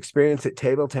first experience at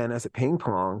table tennis at ping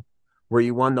pong where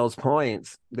you won those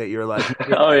points that you're like,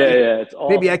 Oh yeah, it's awful.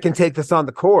 Maybe I can take this on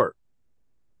the court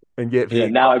and get. Yeah,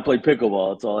 now I play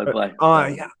pickleball. That's all I play. Oh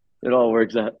yeah, it all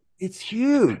works out. It's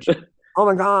huge. Oh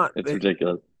my god, it's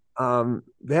ridiculous.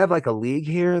 They have like a league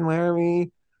here in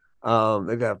Laramie.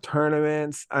 They've got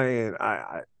tournaments. I mean,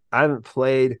 I haven't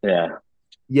played. Yeah,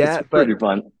 yet, it's pretty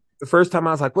fun. The first time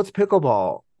I was like, "What's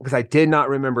pickleball?" Because I did not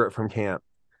remember it from camp.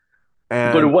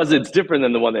 But it's different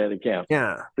than the one they had at camp.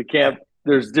 Yeah, the camp.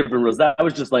 There's different rules. That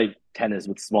was just like tennis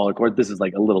with smaller court. This is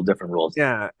like a little different rules.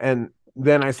 Yeah, and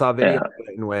then I saw video of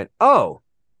it and went, "Oh,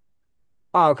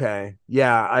 okay,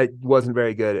 yeah." I wasn't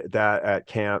very good at that at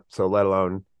camp, so let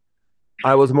alone.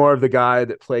 I was more of the guy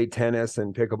that played tennis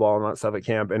and pickleball and that stuff at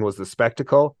camp, and was the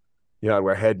spectacle. I'd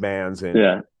wear headbands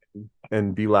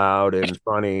and be loud and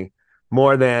funny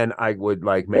more than I would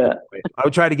like make. I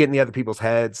would try to get in the other people's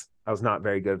heads. I was not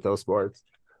very good at those sports.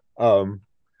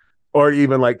 Or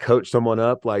even like coach someone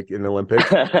up like in the Olympics.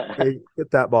 Hey,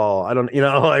 get that ball. I don't,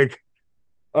 like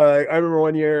I remember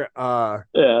one year I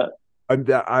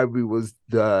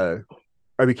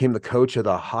became the coach of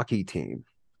the hockey team.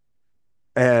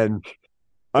 And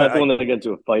that's the one that got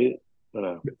into a fight.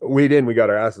 We didn't. We got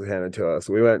our asses handed to us.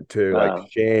 We went to like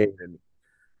Shane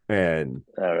and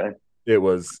all right. It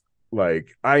was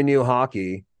like I knew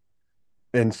hockey.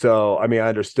 And so, I mean, I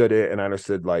understood it and I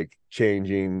understood like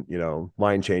changing,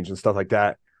 line change and stuff like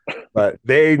that. But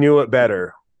they knew it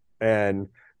better. And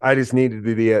I just needed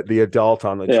to be the adult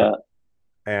on the team.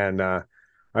 And I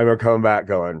remember coming back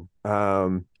going,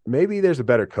 maybe there's a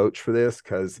better coach for this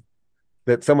because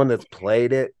that someone that's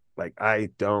played it, like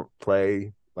I don't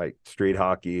play like street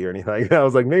hockey or anything like that. I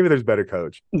was like, maybe there's a better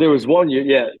coach. There was one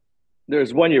year, There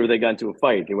was one year where they got into a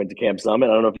fight. They went to Camp Summit.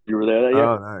 I don't know if you were there that year.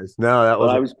 Oh, nice. No, that was.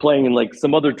 I was playing in like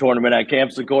some other tournament at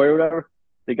Camp Sequoia or whatever.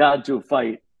 They got into a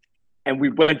fight, and we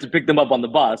went to pick them up on the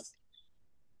bus,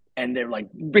 and they're like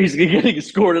basically getting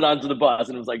escorted onto the bus.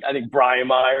 And it was like I think Brian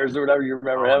Myers or whatever. You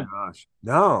remember him? Oh gosh,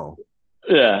 no.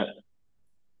 Yeah,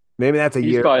 maybe that's a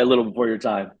year. He's probably a little before your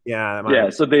time. Yeah, yeah.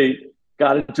 So they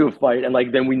got into a fight, and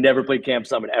like then we never played Camp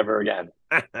Summit ever again.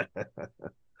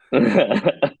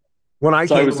 When I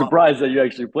was surprised that you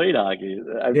actually played hockey.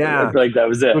 I feel like that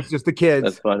was it. It was just the kids.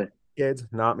 That's funny. Kids,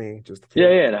 not me. Just the kids.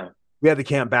 Yeah, no. We had the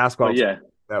camp basketball. Yeah,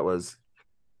 that was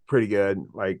pretty good.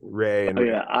 Like Ray and.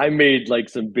 I made like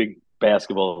some big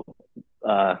basketball.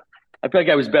 I feel like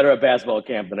I was better at basketball at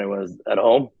camp than I was at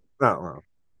home. Oh, well.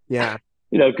 Yeah.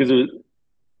 Because it was.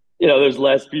 There's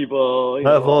less people.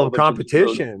 Level of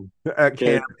competition at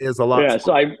camp is a lot. Yeah,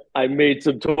 so I made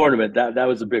some tournament. That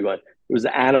was a big one. It was the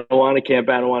Camp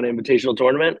Anawana Invitational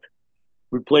Tournament.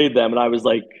 We played them, and I was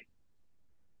like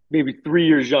maybe 3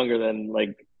 years younger than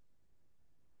like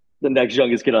the next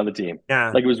youngest kid on the team.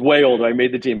 Yeah, like it was way older. I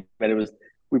made the team, and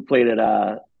we played at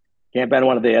Camp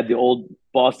Anawana. They had the old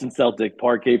Boston Celtic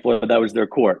parquet floor. That was their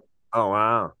court. Oh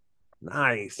wow,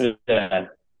 nice. Yeah.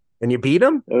 And you beat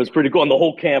them? It was pretty cool. And the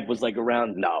whole camp was like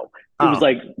around. No, it was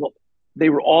like they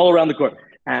were all around the court.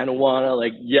 Anawana,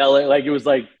 like yelling, like it was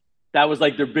like that was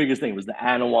like their biggest thing was the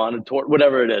Anawana tour,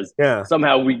 whatever it is. Yeah.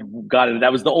 Somehow we got in.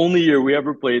 That was the only year we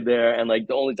ever played there, and like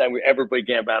the only time we ever played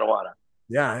Camp Anawana.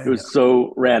 Yeah, it was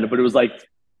so random, but it was like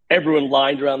everyone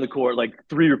lined around the court, like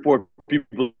 3 or 4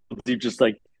 people just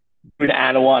like doing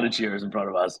Anawana cheers in front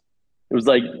of us. It was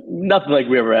like nothing like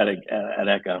we ever had at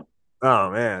Echo. Oh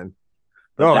man.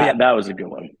 That was a good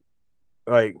one.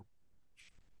 Like,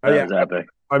 was epic.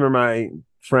 I remember my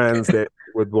friends that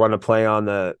would want to play on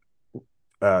the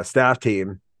staff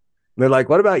team. They're like,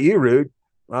 "What about you, Rude?"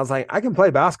 I was like, "I can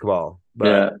play basketball,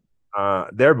 but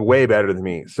they're way better than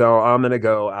me. So I'm gonna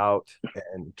go out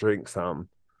and drink some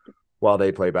while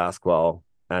they play basketball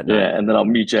at night. Yeah, and then I'll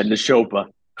meet you at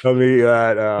Neshopa. I'll meet you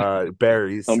at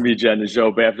Barry's. I'll meet you at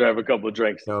Neshopa after I have a couple of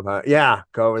drinks. Yeah,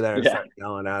 go over there and start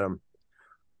yelling at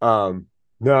them.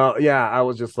 No, yeah, I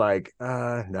was just like,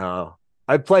 no.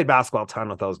 I played basketball a ton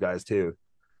with those guys too.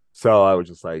 So I was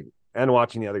just like, and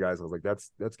watching the other guys, I was like,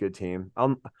 that's a good team.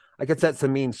 I could set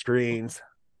some mean screens,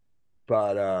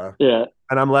 but and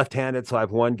I'm left-handed, so I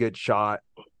have one good shot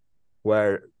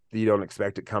where you don't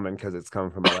expect it coming because it's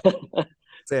coming from my left.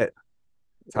 That's it.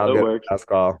 That's how good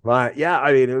basketball. But yeah,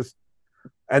 I mean it was,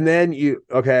 and then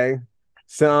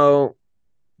so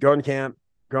going to camp,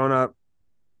 growing up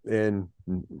in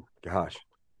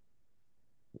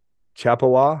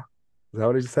Chappewa. Is that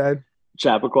what he said?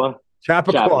 Chappaqua.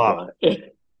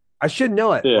 I should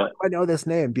know it. Yeah. I know this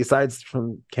name besides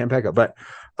from Camp Echo, but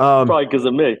probably because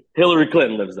of me. Hillary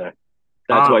Clinton lives there.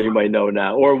 That's why you might know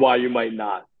now, or why you might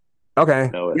not. Okay.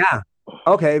 Know it. Yeah.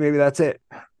 Okay, maybe that's it.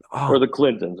 Or the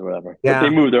Clintons or whatever. Yeah. But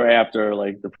they moved there after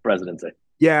like the presidency.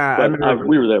 Yeah, but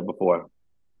we were there before.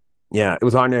 Yeah, it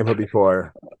was our neighborhood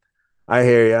before. I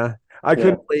hear you. I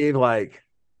couldn't believe like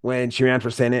when she ran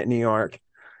for Senate in New York,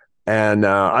 and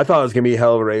I thought it was gonna be a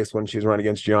hell of a race when she was running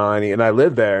against Gianni, and I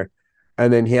lived there,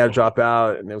 and then he had to drop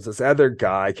out, and there was this other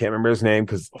guy, I can't remember his name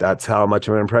because that's how much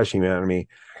of an impression he made on me,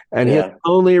 and his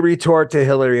only retort to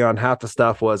Hillary on half the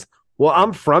stuff was, "Well,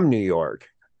 I'm from New York,"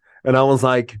 and I was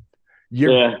like,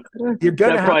 You're gonna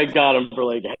that probably got him for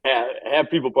like half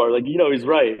people part. Like, he's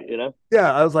right,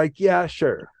 Yeah, I was like, yeah,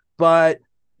 sure. But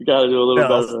you gotta do a little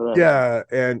better than that. Yeah,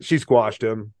 and she squashed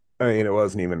him. I mean, it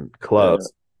wasn't even close.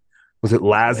 Was it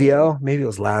Lazio? Maybe it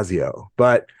was Lazio.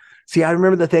 But see, I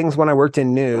remember the things when I worked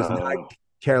in news, and I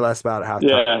care less about half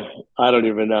time. I don't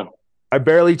even know. I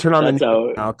barely turn on the news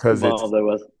now because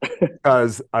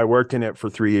I worked in it for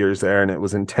 3 years there, and it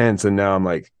was intense. And now I'm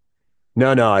like,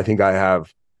 no, I think I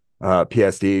have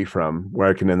PSD from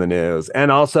working in the news,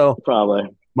 and also probably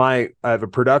I have a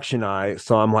production eye,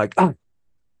 so I'm like, oh,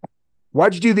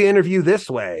 why'd you do the interview this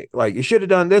way? Like, you should have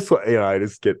done this way. I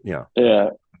just get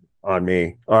on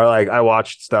me, or like I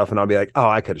watched stuff and I'll be like, oh,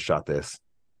 I could have shot this.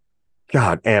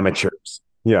 God, amateurs.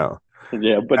 But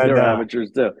they're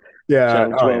amateurs too.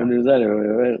 News anyway,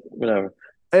 right? Whatever.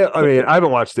 I mean, I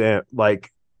haven't watched it.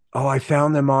 Like, I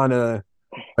found them on a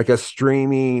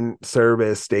streaming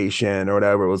service station or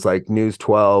whatever. It was like News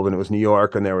 12, and it was New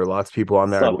York, and there were lots of people on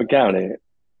there. Suffolk County.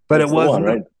 But it wasn't,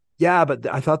 right? Yeah, but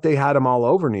I thought they had them all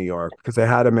over New York because they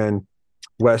had them in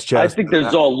Westchester. I think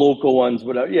there's all local ones,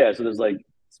 but so there's like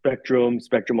Spectrum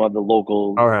on the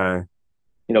local. Okay.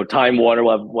 Time Warner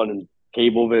will have one in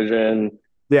Cablevision.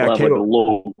 Yeah, we'll have like a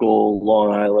local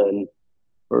Long Island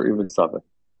or even Suffolk.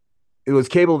 It was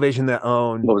Cablevision that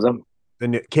owned. What was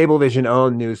that? Cablevision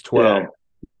owned News 12.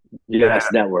 Yes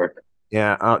Network.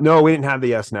 Yeah. No, we didn't have the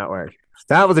Yes Network.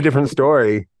 That was a different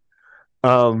story.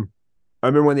 I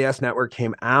remember when the S Network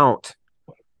came out,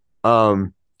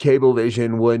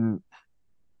 Cablevision wouldn't.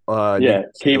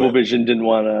 Cablevision didn't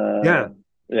want to.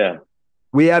 Yeah.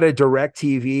 We had a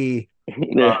DirecTV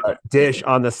dish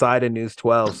on the side of News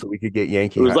 12 so we could get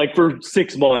Yankee. It was like for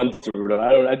 6 months or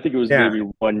whatever. I think it was maybe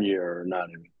 1 year or not.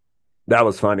 That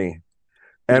was funny.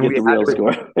 And we the real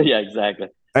score. Yeah, exactly.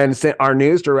 And our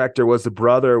news director was the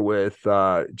brother with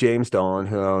James Dolan,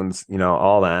 who owns,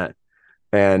 all that.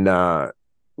 And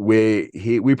we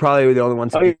probably were the only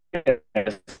ones.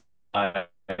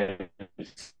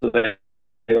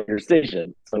 Your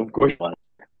station, so of course you want.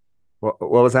 What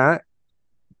was that?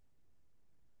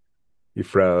 You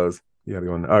froze. You gotta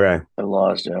go in. Okay, I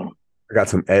lost you. I got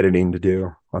some editing to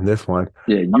do on this one.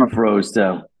 Yeah, you froze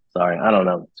too. Sorry, I don't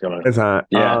know what's going on. It's not.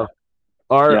 Yeah.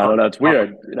 I don't know. It's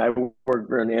weird. I work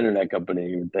for an internet company.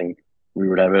 You would think we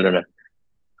would have internet.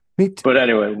 But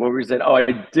anyway, what were you saying? Oh,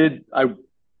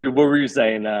 what were you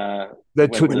saying? The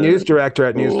news director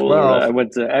at News 12. I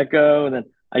went to Echo, and then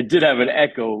I did have an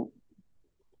Echo.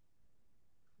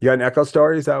 You got an Echo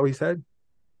story? Is that what he said?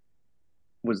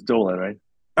 Was Dolan, right?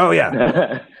 Oh,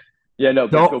 yeah. Yeah, no,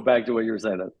 but go back to what you were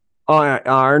saying.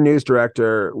 Our news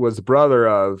director was the brother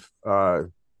of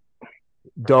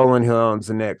Dolan, who owns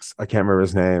the Knicks. I can't remember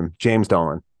his name. James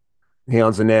Dolan. He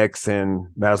owns the Knicks and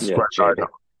Madison Square Garden.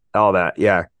 All that.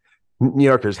 Yeah. New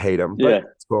Yorkers hate him. But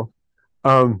it's cool.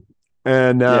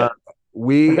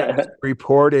 We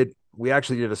reported, we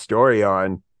actually did a story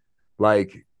on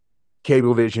like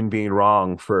Cablevision being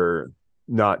wrong for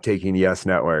not taking Yes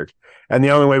Network. And the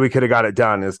only way we could have got it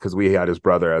done is because we had his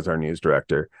brother as our news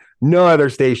director. No other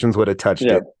stations would have touched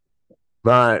it.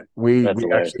 But we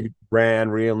actually ran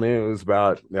real news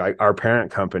about our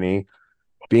parent company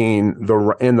being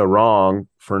in the wrong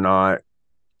for not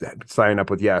signing up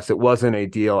with Yes. It wasn't a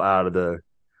deal out of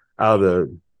the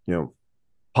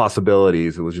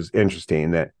possibilities. It was just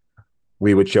interesting that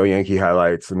we would show Yankee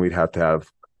highlights and we'd have to have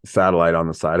satellite on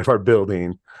the side of our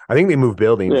building. I think they moved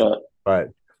buildings, but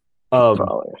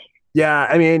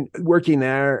I mean, working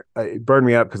there, it burned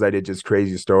me up because I did just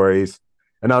crazy stories.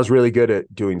 And I was really good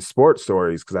at doing sports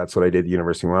stories because that's what I did at the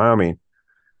University of Wyoming,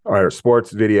 or sports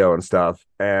video and stuff.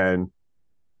 And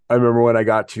I remember when I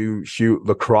got to shoot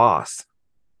lacrosse,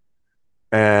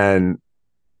 and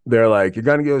they're like, "You're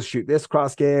gonna go shoot this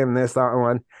cross game and this that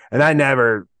one," and I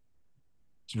never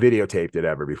videotaped it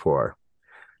ever before.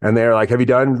 And they're like, "Have you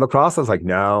done lacrosse?" I was like,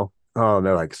 "No." Oh, and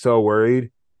they're like so worried.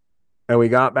 And we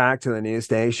got back to the news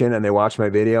station and they watched my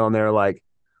video and they're like,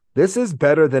 "This is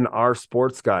better than our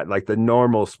sports guy, like the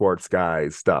normal sports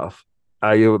guys stuff."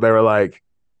 They were like,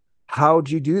 "How'd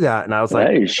you do that?" And I was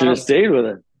like, "You should have stayed with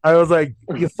it." I was like,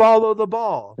 "You follow the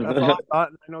ball." That's all I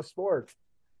thought. I know sports.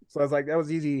 So I was like, that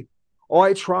was easy. Oh,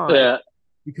 I tried. Yeah.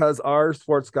 Because our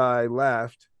sports guy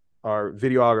left, our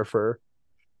videographer,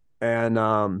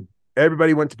 and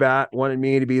everybody went to bat, wanted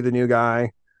me to be the new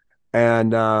guy.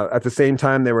 And at the same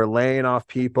time, they were laying off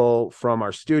people from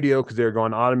our studio because they were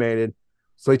going automated.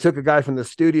 So he took a guy from the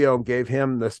studio and gave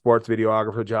him the sports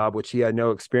videographer job, which he had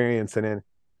no experience in.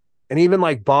 And even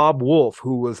like Bob Wolf,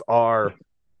 who was our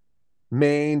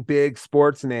main big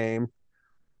sports name,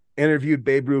 interviewed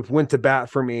Babe Ruth, went to bat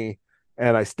for me,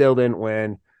 and I still didn't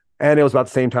win. And it was about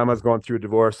the same time I was going through a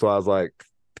divorce. So I was like,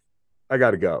 I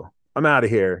got to go. I'm out of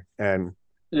here. And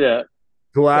yeah,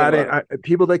 glad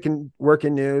people that can work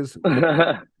in news,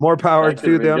 more power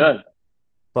to them. Good.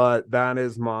 But that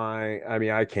is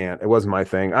I can't. It wasn't my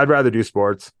thing. I'd rather do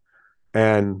sports.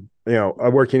 And,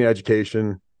 working in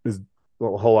education is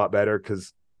a whole lot better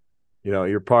because,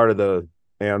 you're part of the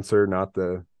answer, not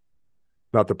the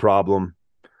problem.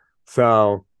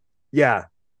 So, yeah.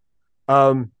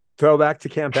 Throw back to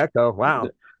Camp Echo. Wow.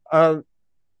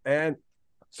 And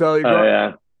so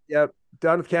you're yep,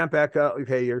 done with Camp Echo.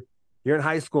 Okay, you're in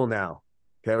high school now.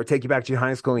 Okay, we'll take you back to your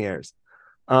high school years.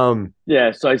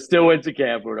 Yeah, so I still went to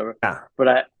camp or whatever. Yeah. But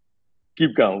I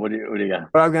keep going. What do you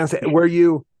got? But I was gonna say, were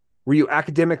you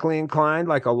academically inclined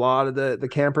like a lot of the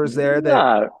campers there?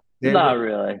 Not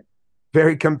really.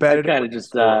 Very competitive. I kind of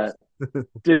just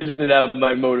didn't have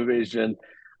my motivation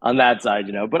on that side,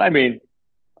 But I mean,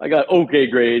 I got okay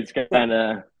grades, kind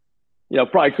of,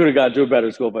 probably could have got to a better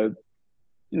school if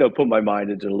I, put my mind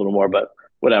into it a little more, but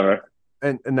whatever.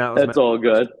 And that's all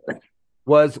good.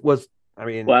 Was I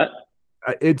mean, what?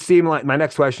 It seemed like my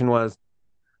next question was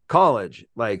college.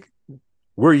 Like,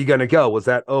 where are you going to go? Was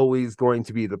that always going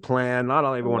to be the plan? Not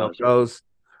only everyone goes.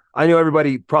 I knew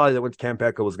everybody probably that went to Camp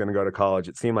Echo was going to go to college.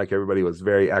 It seemed like everybody was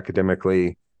very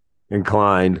academically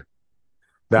inclined.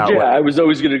 Way. I was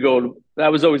always going to go. That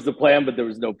was always the plan, but there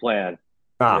was no plan.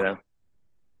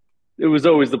 It was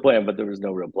always the plan, but there was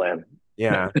no real plan.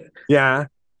 Yeah. Yeah.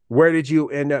 Where did you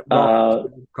end up going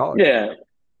to college? Yeah.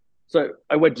 So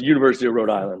I went to University of Rhode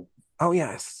Island. Oh,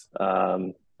 yes.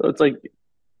 So it's like,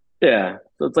 so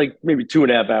it's like maybe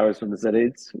 2.5 hours from the city.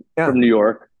 It's from New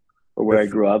York, or where I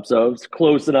grew up. So it's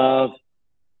close enough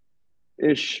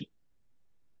ish.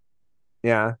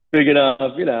 Yeah. Big enough,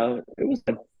 it was,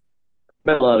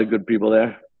 met a lot of good people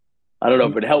there. I don't know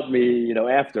if it helped me,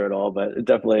 after it all, but it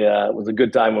definitely was a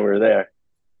good time when we were there.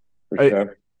 For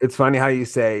sure. It's funny how you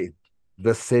say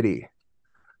the city,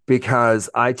 because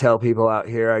I tell people out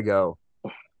here, I go,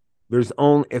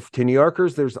 if to New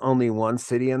Yorkers, there's only one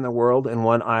city in the world and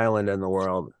one island in the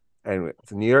world. And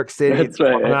it's New York City, that's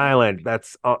right, Long Island.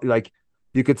 That's like,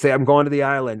 you could say, I'm going to the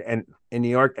island. And in New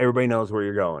York, everybody knows where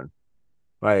you're going.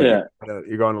 Like,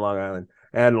 you're going to Long Island.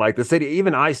 And like the city,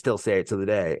 even I still say it to the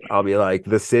day. I'll be like,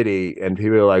 the city. And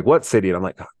people are like, what city? And I'm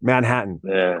like, Manhattan.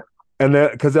 Yeah. And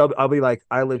then, because I'll be like,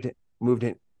 moved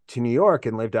to New York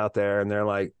and lived out there. And they're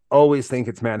like, always think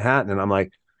it's Manhattan. And I'm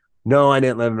like, no, I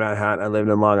didn't live in Manhattan. I lived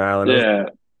in Long Island. Yeah.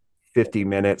 50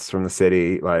 minutes from the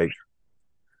city. Like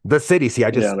the city. See,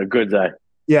 on a good day.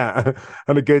 Yeah.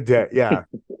 On a good day. Yeah.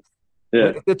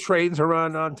 Yeah. If the trains are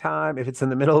run on time, if it's in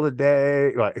the middle of the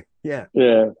day, like, yeah.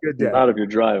 Good day. Not if you're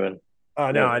driving. Oh,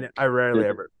 no, I rarely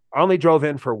ever. I only drove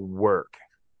in for work.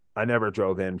 I never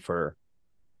drove in for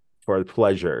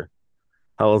pleasure.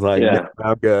 I was like, no,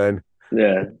 I'm good.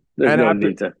 Yeah. There's no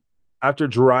need to. After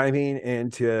driving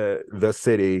into the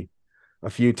city a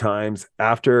few times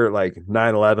after like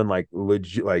 9/11, like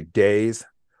legit, like days,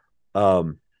 I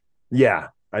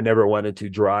never wanted to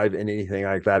drive in anything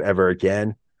like that ever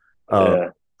again.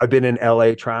 I've been in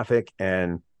LA traffic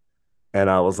and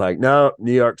I was like, no,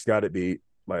 New York's got it beat.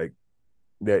 Like,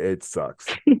 it sucks.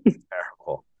 It's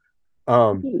terrible.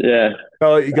 So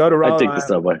you go to Rhode Island. I take the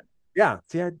subway. Yeah.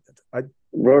 See,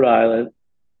 Rhode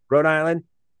Island.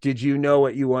 Did you know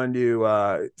what you wanted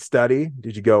to study?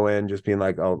 Did you go in just being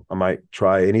like, oh, I might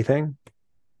try anything?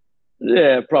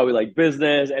 Yeah, probably like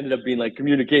business. Ended up being like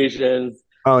communications.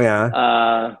 Oh,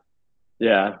 yeah.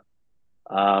 Yeah.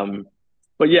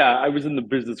 But yeah, I was in the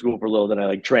business school for a little, then I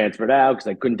like transferred out because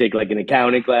I couldn't take like an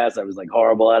accounting class. I was like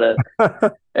horrible at it.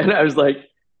 And I was like,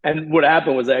 and what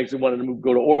happened was I actually wanted to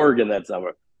go to Oregon that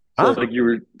summer. So like you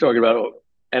were talking about,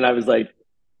 and I was like,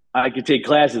 I could take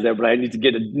classes there, but I need to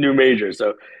get a new major.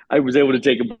 So I was able to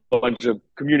take a bunch of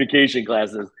communication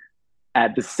classes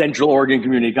at the Central Oregon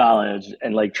Community College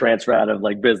and like transfer out of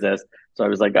like business. So I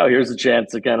was like, oh, here's a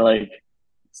chance to kind of like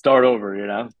start over,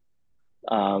 and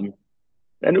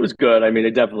it was good. I mean,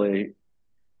 it definitely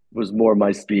was more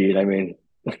my speed. I mean,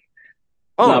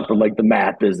 not from like the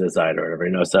math business side or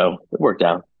whatever, so it worked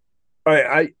out.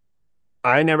 I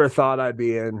never thought I'd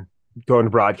be going to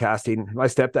broadcasting. My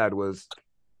stepdad was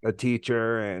a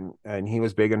teacher, and he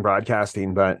was big in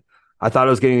broadcasting, but I thought I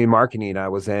was getting into marketing. I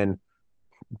was in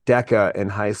DECA in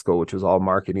high school, which was all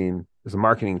marketing. It was a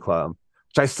marketing club,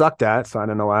 which I sucked at. So I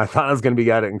don't know why I thought I was going to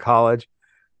be at it in college.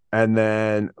 And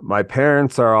then my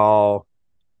parents are all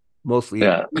mostly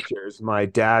teachers. My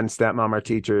dad and stepmom are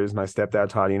teachers. My stepdad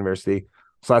taught at university.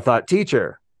 So I thought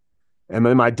teacher. And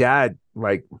then my dad,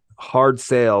 like, hard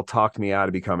sale, talked me out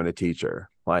of becoming a teacher.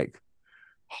 Like,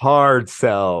 hard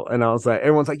sell. And I was like,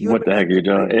 everyone's like, what the heck are you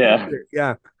doing? Yeah.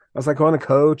 Yeah. I was like, going to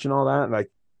coach and all that. And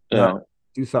like, no,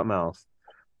 do something else.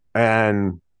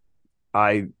 And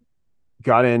I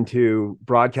got into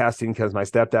broadcasting because my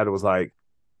stepdad was like,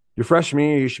 your freshman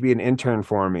year, you should be an intern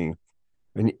for me.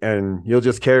 And you'll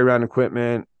just carry around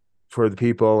equipment for the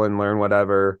people and learn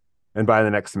whatever. And by the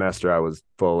next semester, I was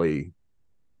fully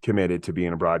committed to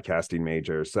being a broadcasting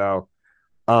major. So,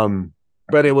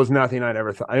 but it was nothing I'd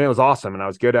ever thought. I mean, it was awesome and I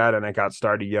was good at it, and I got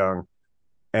started young,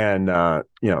 and,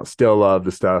 still love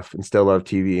the stuff and still love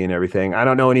TV and everything. I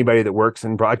don't know anybody that works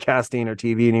in broadcasting or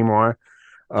TV anymore.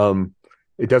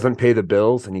 It doesn't pay the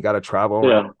bills and you got to travel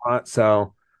around a lot.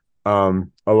 So, a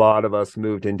lot of us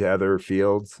moved into other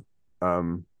fields,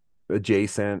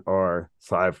 adjacent, so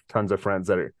I have tons of friends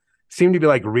that seem to be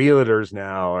like realtors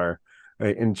now, or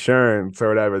insurance or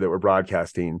whatever, that were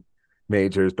broadcasting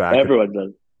majors back. Everyone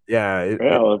does. Yeah.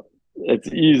 It's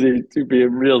easy to be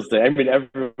in real estate. I mean,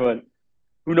 everyone,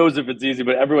 who knows if it's easy,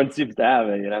 but everyone seems to have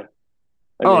it,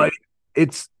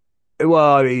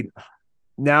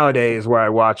 nowadays where I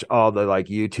watch all the like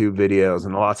YouTube videos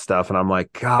and all that stuff, and I'm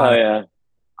like, God,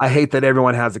 I hate that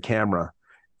everyone has a camera,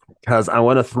 because I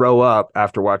want to throw up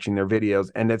after watching their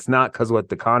videos. And it's not because what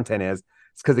the content is,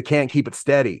 it's because they can't keep it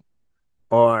steady,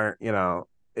 or,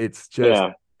 it's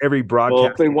just every broadcast.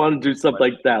 Well, if they want to do something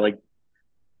like that,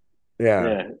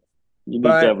 you need to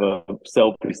have a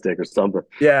selfie stick or something.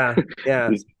 Yeah.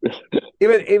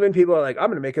 Even people are like, I'm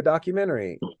going to make a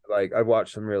documentary. Like, I've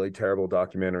watched some really terrible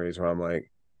documentaries where I'm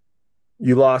like,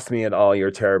 you lost me at all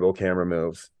your terrible camera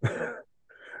moves. I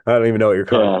don't even know what you're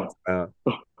calling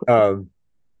about.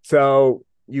 So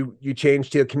you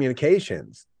changed to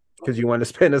communications because you want to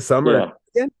spend a summer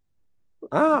in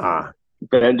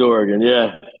Bend, Oregon.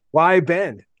 Yeah. Why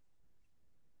Bend?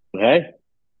 Okay.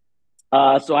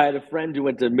 So I had a friend who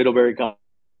went to Middlebury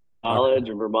College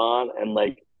in Vermont, and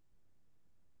like,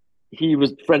 he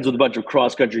was friends with a bunch of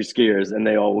cross-country skiers, and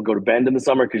they all would go to Bend in the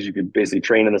summer because you could basically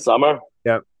train in the summer.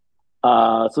 Yep.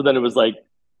 So then it was like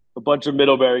a bunch of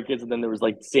Middlebury kids, and then there was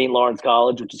like St. Lawrence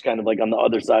College, which is kind of like on the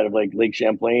other side of like Lake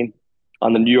Champlain,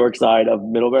 on the New York side of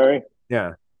Middlebury.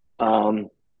 Yeah.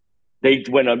 They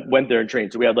went there and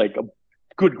trained. So we had like a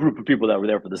good group of people that were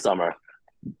there for the summer.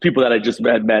 People that I just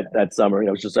had met that summer. I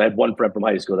had one friend from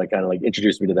high school that kind of like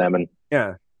introduced me to them. And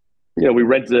we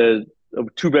rented a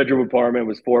 2-bedroom apartment. It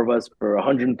was 4 of us for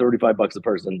 $135 a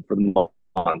person for the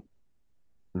month.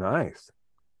 Nice.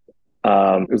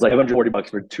 It was like $140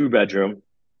 for 2-bedroom.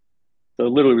 So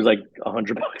literally it was like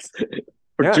 $100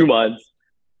 for 2 months.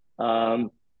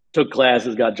 Took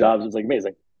classes, got jobs. It was like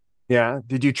amazing. Yeah.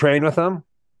 Did you train with them?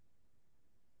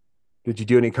 Did you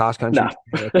do any cross country?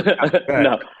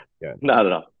 No. Yeah. Not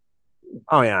at all.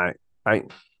 Oh yeah. I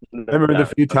remember the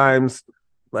few times,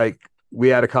 like, we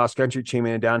had a cross country team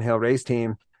and a downhill race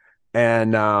team,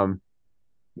 and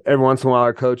every once in a while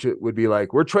our coach would be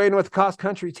like, we're training with the cross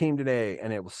country team today,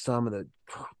 and it was some of the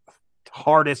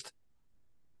hardest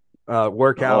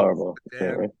workouts.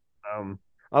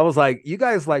 I was like, you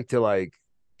guys like to like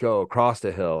go across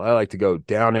the hill. I like to go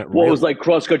down it. Well, it was like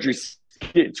cross country.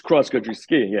 It's cross country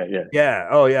skiing. Yeah.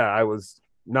 Oh yeah. I was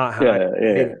not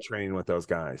training with those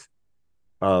guys.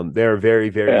 They're very,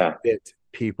 very fit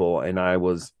people, and I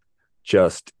was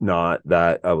just not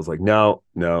that. I was like, no.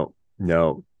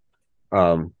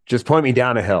 Just point me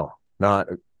down a hill, not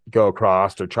go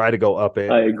across or try to go up it.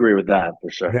 I agree with that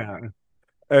for sure. Yeah.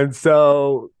 And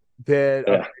so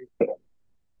you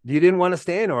didn't want to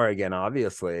stay in Oregon,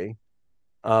 obviously.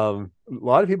 A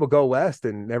lot of people go west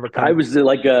and never come. I was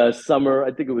like a summer,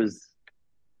 I think it was,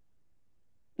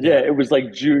 it was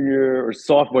like junior or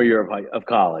sophomore year of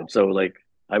college. So like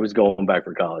I was going back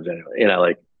for college anyway,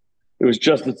 like it was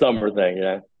just a summer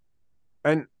thing.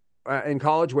 And in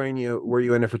college, were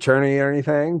you in a fraternity or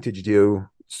anything? Did you do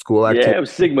school activity? Yeah, it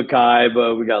was Sigma Chi,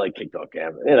 but we got like kicked off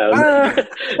campus.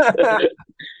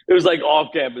 It was like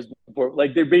off campus before.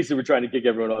 Like they basically were trying to kick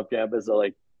everyone off campus. So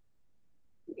like,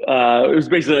 it was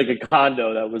basically like a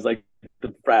condo that was like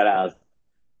the frat house.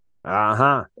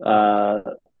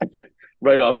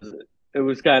 Right off. It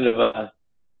was kind of a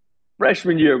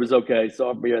freshman year was okay.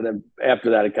 Sophomore year, and then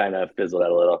after that, it kind of fizzled out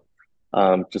a little,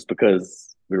 just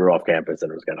because we were off campus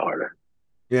and it was kind of harder.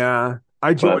 Yeah.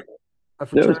 I joined a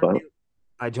it was fun. fraternity.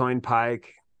 I joined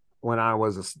Pike when I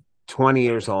was 20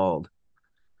 years old.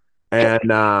 And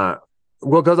well,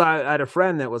 because I had a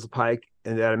friend that was a Pike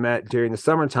and that I met during the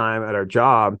summertime at our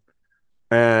job,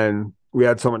 and we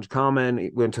had so much common.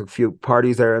 We went to a few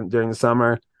parties there during the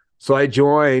summer. So I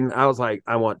joined. I was like,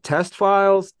 I want test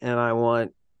files and I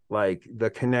want like the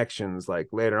connections like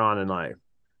later on in life,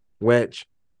 which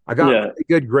I got really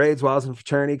good grades while I was in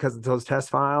fraternity because of those test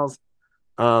files.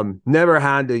 Never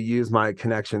had to use my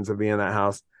connections of being in that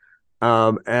house.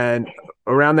 And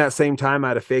around that same time, I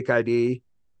had a fake ID.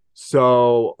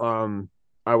 So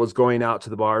I was going out to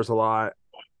the bars a lot,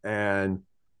 and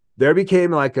there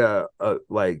became like a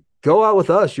like, go out with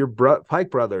us, you're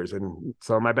Pike brothers. And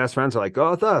so my best friends are like, go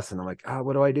out with us. And I'm like,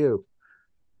 what do I do?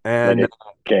 And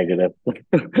can't get it.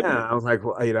 Yeah, I was like,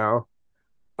 well,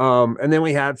 and then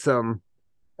we had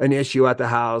an issue at the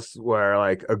house where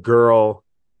like a girl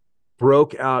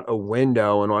broke out a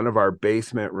window in one of our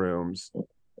basement rooms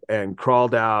and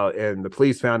crawled out, and the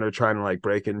police found her trying to like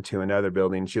break into another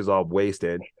building. She was all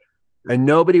wasted, and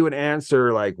nobody would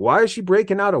answer like, why is she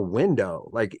breaking out a window?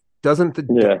 Like, doesn't the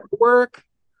door work?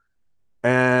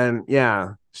 And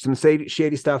some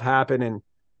shady stuff happened, and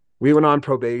we went on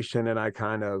probation, and I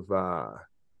kind of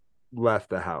left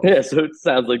the house. Yeah, so it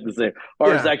sounds like the same.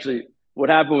 Ours actually, what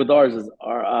happened with ours is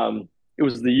it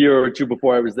was the year or two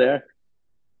before I was there.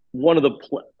 One of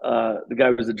the guy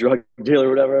was a drug dealer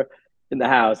or whatever in the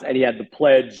house, and he had the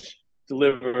pledge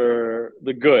deliver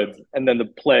the goods, and then the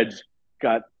pledge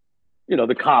got,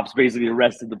 the cops basically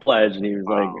arrested the pledge, and he was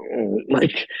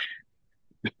like,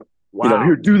 wow,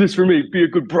 here, do this for me, be a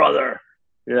good brother.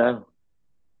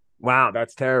 Wow,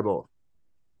 that's terrible.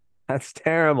 That's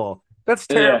terrible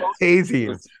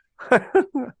hazing.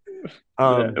 It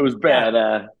was bad.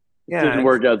 It didn't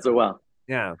work out so well.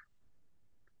 Yeah.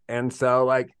 And so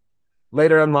like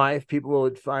later in life, people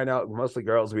would find out, mostly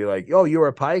girls would be like, oh, you were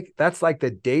a Pike? That's like the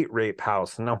date rape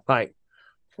house. And I'm like,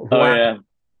 wow. Oh yeah.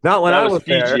 Not when I was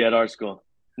PG there. At our school.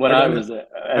 When I was it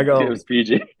was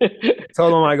PG.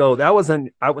 Told them, I go, that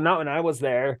wasn't not when I was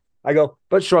there. I go,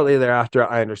 but shortly thereafter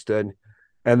I understood.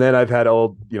 And then I've had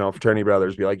old, fraternity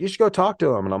brothers be like, you should go talk to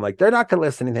them. And I'm like, they're not gonna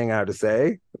listen to anything I have to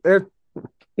say.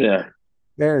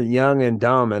 They're young and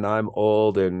dumb, and I'm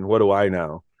old, and what do I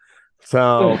know?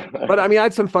 So, but I mean, I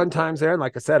had some fun times there. And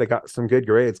like I said, I got some good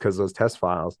grades because those test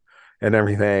files and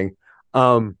everything.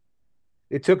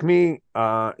 It took me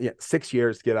 6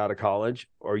 years to get out of college.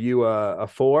 Are you a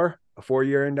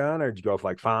 4-year and done, or did you go for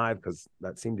like 5? Because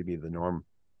that seemed to be the norm.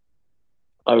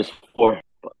 I was 4,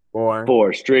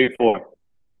 straight 4.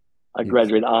 I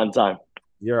graduated on time.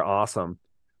 You're awesome.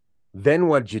 Then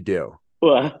what'd you do?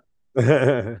 What?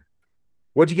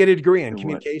 What'd you get a degree in?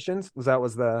 Communications? Was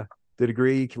the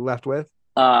degree you left with?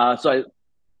 Com.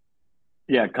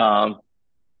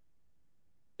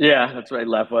 Yeah, that's what I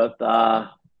left with.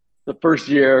 The first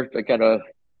year, I kind of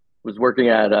was working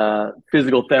at a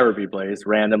physical therapy place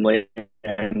randomly,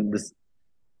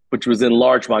 which was in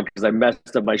Larchmont because I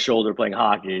messed up my shoulder playing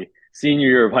hockey. Senior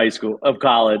year of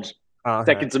college.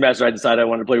 Second semester, I decided I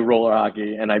wanted to play roller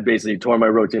hockey, and I basically tore my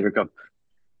rotator cuff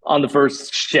on the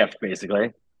first shift,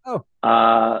 basically. So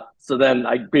then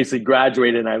I basically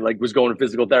graduated, and I was going to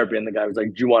physical therapy, and the guy was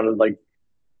like, do you want to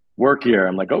work here?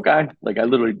 I'm like, okay. I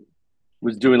literally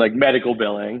was doing medical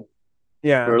billing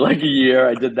for a year.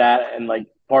 I did that, and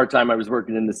part-time I was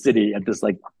working in the city at this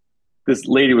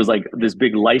lady was this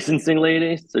big licensing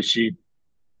lady. So she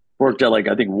worked at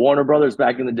I think Warner Brothers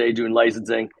back in the day doing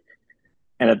licensing.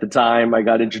 And at the time I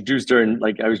got introduced to her, and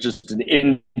I was just an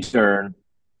intern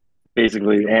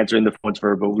basically answering the phones for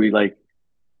her, but we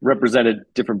represented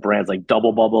different brands like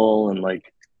Double Bubble and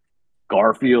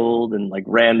Garfield and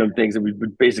random things. And we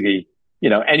would basically,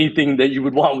 anything that you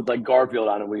would want with Garfield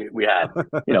on it, we had,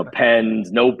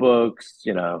 pens, notebooks,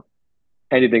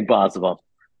 anything possible.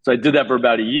 So I did that for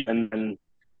about a year, and then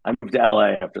I moved to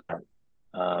LA after that.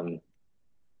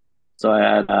 So I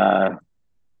had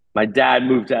my dad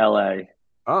moved to LA.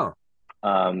 I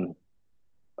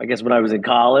guess when I was in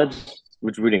college,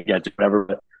 which we didn't get to, whatever,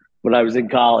 but when I was in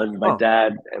college, my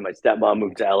dad and my stepmom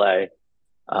moved to LA.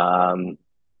 And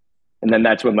then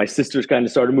that's when my sisters kind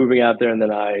of started moving out there, and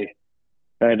then I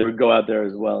kind of go out there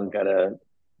as well and kind of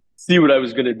see what I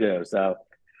was going to do. So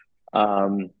I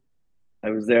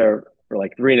was there for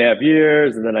 3.5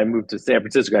 years, and then I moved to San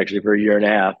Francisco actually for a year and a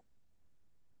half.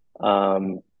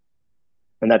 And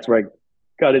that's where I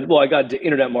got it. Well, I got into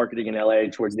internet marketing in LA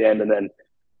towards the end, and then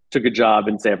took a job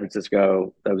in San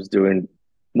Francisco that was doing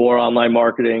more online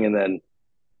marketing. And then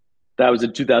that was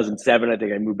in 2007. I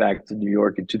think I moved back to New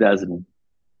York in 2008.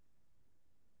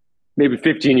 maybe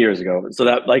 15 years ago. So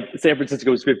that like San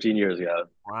Francisco was 15 years ago.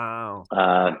 Wow.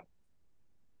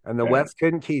 And the West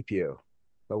couldn't keep you.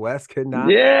 The West could not.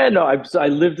 Yeah, no, I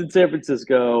lived in San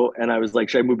Francisco, and I was like,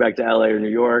 should I move back to LA or New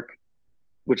York?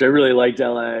 Which I really liked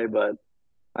LA, but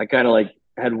I kind of like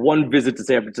had one visit to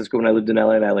San Francisco when I lived in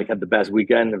LA, and I like had the best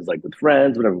weekend. It was like with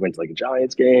friends whenever we went to like a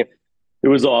Giants game. It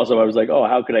was awesome. I was like, oh,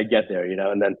 how could I get there? You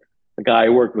know, and then the guy I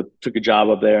worked with took a job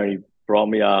up there, and he brought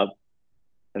me up.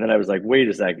 And then I was like, wait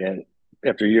a second.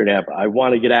 After a year and a half, I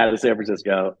want to get out of San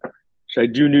Francisco. Should I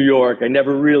do New York? I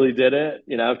never really did it,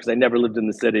 you know, because I never lived in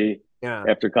the city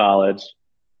after college.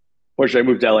 Or should I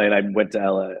move to LA? And I went to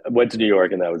LA. I went to New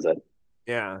York, and that was it.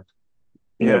 Yeah.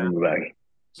 Never moved back.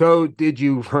 So did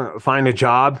you find a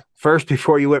job first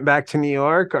before you went back to New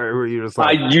York, or were you just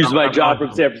like? I used my job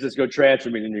from San Francisco,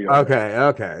 transferred me to New York.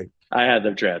 Okay. I had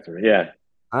them transfer. Yeah.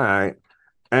 All right.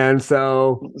 And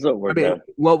so I mean,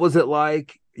 what was it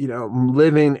like, you know,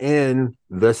 living in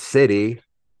the city,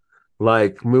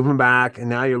 like moving back, and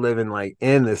now you're living like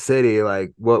in the city?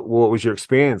 Like, what was your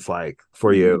experience like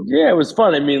for you? Yeah, it was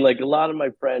fun. I mean, like a lot of my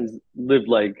friends lived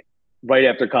like right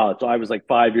after college, so I was like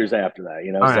 5 years after that,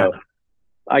 you know. So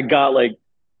I got like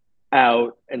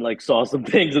out and like saw some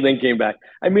things and then came back.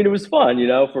 I mean, it was fun, you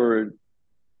know, for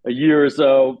a year or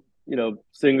so, you know,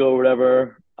 single or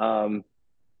whatever.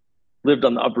 Lived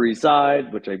on the Upper East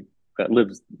Side, which I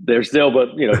live there still,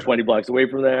 but you know, 20 blocks away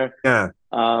from there. Yeah.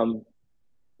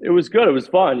 It was good. It was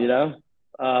fun, you know.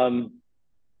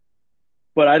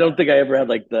 But I don't think I ever had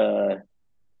like the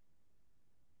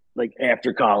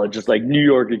after college, just like New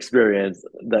York experience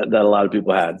that a lot of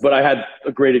people had. But I had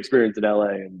a great experience in LA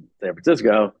and San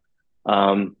Francisco.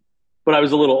 But I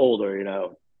was a little older, you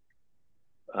know,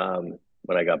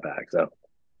 when I got back. So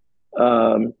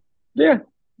yeah,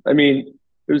 I mean,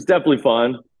 it was definitely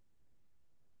fun. A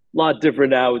lot different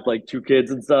now with like 2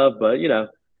 kids and stuff, but you know,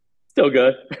 still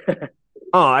good.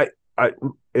 I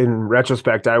in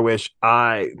retrospect, I wish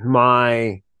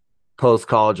my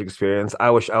post-college experience, I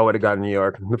wish I would have gotten to New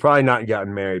York. Probably not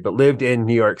gotten married, but lived in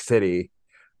New York City.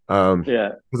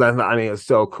 Yeah. Because I mean, it's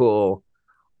so cool.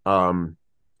 And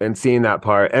seeing that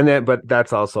part. And then, but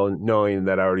that's also knowing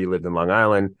that I already lived in Long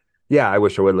Island. Yeah, I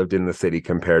wish I would have lived in the city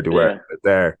compared to where I lived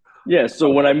there. Yeah. So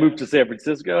when I moved to San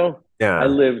Francisco, I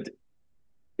lived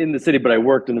in the city, but I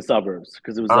worked in the suburbs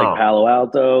because it was like Palo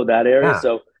Alto, that area.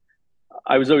 So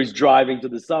I was always driving to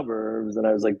the suburbs, and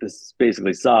I was like, this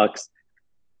basically sucks.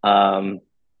 And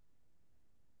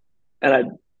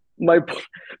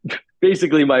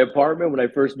basically my apartment when I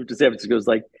first moved to San Francisco was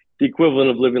like the equivalent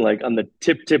of living like on the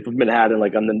tip of Manhattan,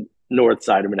 like on the north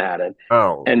side of Manhattan.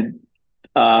 And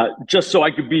just so I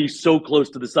could be so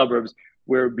close to the suburbs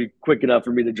where it'd be quick enough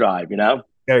for me to drive, you know?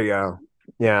 There you go.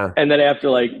 Yeah. And then after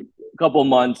like a couple of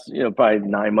months, you know, probably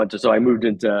 9 months or so, I moved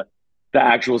into the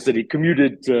actual city,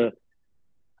 commuted to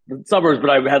the suburbs,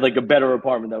 but I had like a better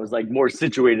apartment that was like more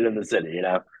situated in the city, you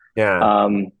know? Yeah.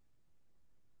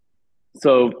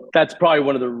 So that's probably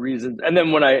one of the reasons. And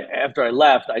then after I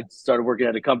left, I started working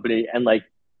at a company, and like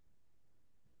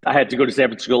I had to go to San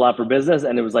Francisco a lot for business,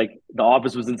 and it was like the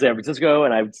office was in San Francisco,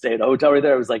 and I would stay at a hotel right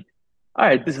there. I was like, all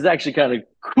right, this is actually kind of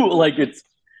cool. Like it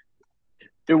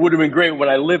would have been great when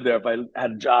I lived there if I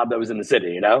had a job that was in the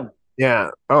city, you know? Yeah.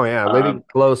 Oh yeah. Living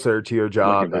closer to your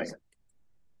job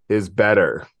is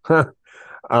better.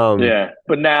 Yeah,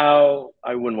 but now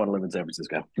I wouldn't want to live in San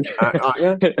Francisco.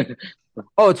 Yeah.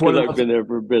 Oh, it's one of I've been there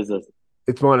for business.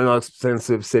 It's one of the most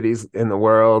expensive cities in the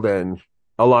world, and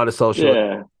a lot of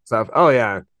social stuff. Oh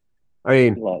yeah, I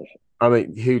mean, I'm a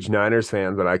huge Niners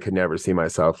fan, but I could never see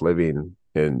myself living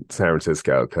in San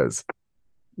Francisco because,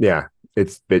 yeah,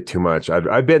 it's a bit too much.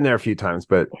 I've been there a few times,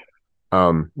 but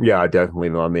yeah, I definitely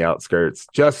live on the outskirts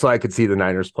just so I could see the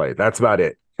Niners play. That's about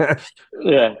it.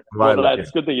 Yeah, well, that's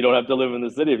a good thing. You don't have to live in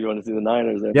the city if you want to see the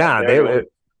Niners. Yeah, they live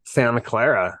Santa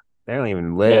Clara. They don't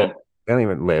even live. Yeah. They don't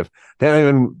even live. They don't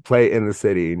even play in the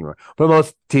city anymore. But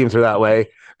most teams are that way.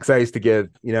 Because I used to give,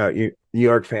 you know, New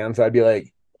York fans, I'd be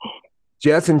like,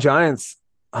 Jets and Giants,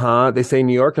 they say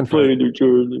New York and play in New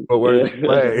Jersey. But where do they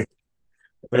play?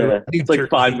 Yeah. It's like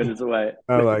 5 minutes away.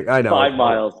 I'm like, I know. 5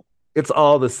 miles. It's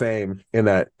all the same in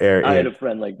that area. I had a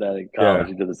friend like that in college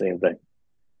who did the same thing.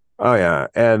 Oh, yeah.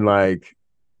 And like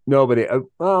nobody,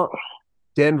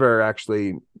 Denver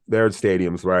actually, their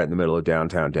stadium's right in the middle of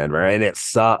downtown Denver, and it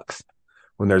sucks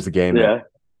when there's a game. Yeah.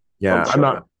 Yeah. I'm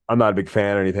not a big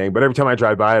fan or anything, but every time I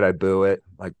drive by it, I boo it.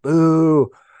 Like,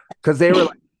 boo. Because they were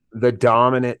like the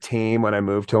dominant team when I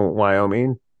moved to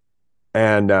Wyoming.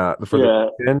 And the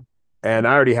season. And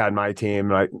I already had my team.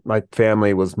 My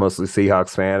family was mostly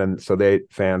Seahawks fan, and so they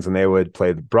would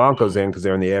play the Broncos in because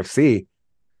they're in the AFC.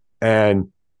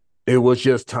 And it was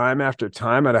just time after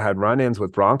time that I had run-ins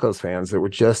with Broncos fans that were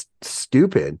just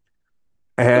stupid.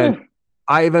 And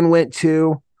I even went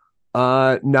to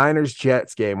Niners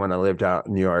Jets game when I lived out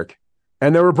in New York,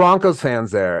 and there were Broncos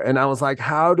fans there. And I was like,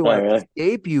 how do I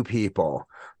escape you people?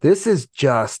 This is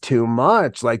just too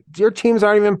much. Like, your teams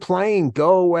aren't even playing.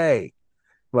 Go away.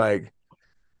 Like,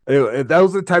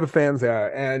 those are the type of fans they are.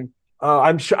 And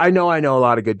I'm sure I know a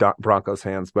lot of good Broncos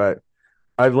fans, but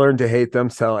I've learned to hate them.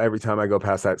 So every time I go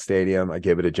past that stadium, I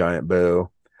give it a giant boo,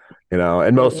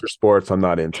 and most of sports I'm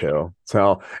not into.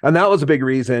 So, and that was a big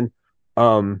reason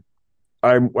I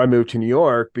moved to New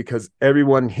York, because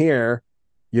everyone here,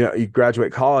 you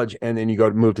graduate college and then you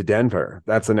move to Denver.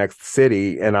 That's the next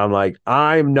city. And I'm like,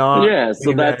 I'm not. Yeah.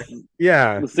 So that's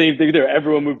the same thing there.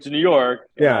 Everyone moved to New York.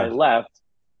 And I left.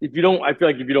 I feel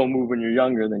like if you don't move when you're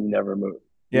younger, then you never move.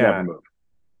 You never move.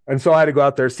 And so I had to go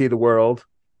out there, see the world.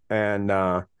 And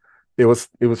it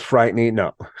was frightening.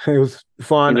 No, it was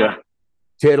fun. Yeah.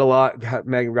 Did a lot.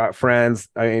 Got friends.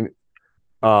 I mean,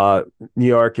 New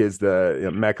York is the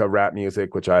mecca of rap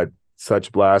music, which I had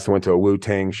such blast. I went to a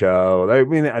Wu-Tang show. I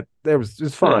mean, it was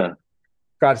just fun. Yeah.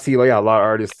 Got to see a lot of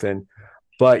artists,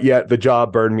 but yet the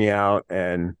job burned me out,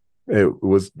 and it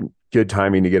was good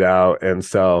timing to get out. And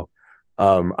so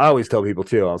I always tell people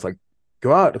too, I was like,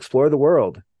 go out, explore the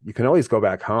world. You can always go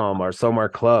back home or somewhere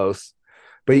close,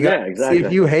 but you got to see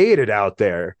if you hate it out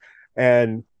there.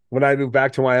 And when I moved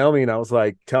back to Wyoming, I was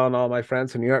like telling all my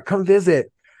friends from New York, come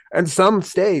visit. And some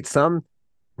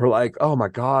were like, oh my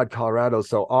God, Colorado's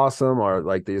so awesome. Or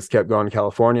like they just kept going to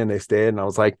California and they stayed. And I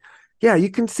was like, yeah, you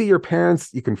can see your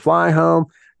parents. You can fly home.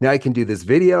 Now you can do this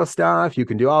video stuff. You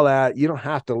can do all that. You don't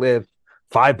have to live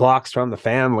 5 blocks from the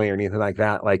family or anything like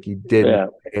that, like you did. Yeah.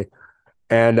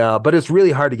 And but it's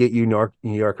really hard to get New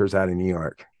Yorkers out of New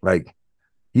York. Like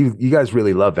you guys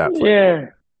really love that place. Yeah.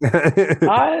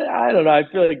 I don't know. I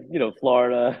feel like,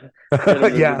 Florida,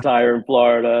 retire in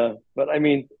Florida. But I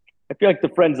mean, I feel like the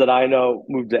friends that I know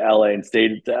moved to LA and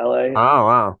stayed to LA. Oh,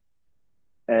 wow.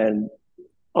 And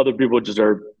other people just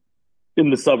are in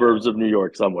the suburbs of New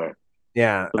York somewhere.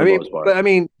 Yeah. I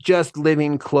mean, just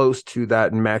living close to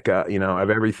that mecca, of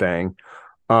everything.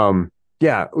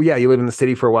 Yeah, you live in the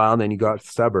city for a while and then you go out to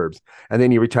the suburbs and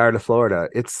then you retire to Florida.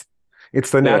 It's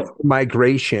the natural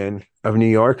migration of New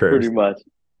Yorkers. Pretty much.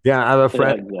 Yeah, I have a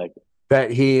friend that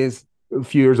he's a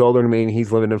few years older than me, and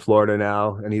he's living in Florida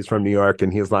now, and he's from New York,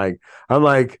 and I'm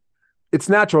like, it's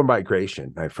natural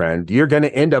migration, my friend. You're going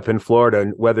to end up in Florida,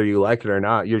 and whether you like it or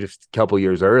not, you're just a couple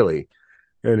years early.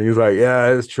 And he's like, yeah,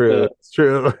 it's true. Yeah. It's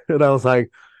true. And I was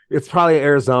like, it's probably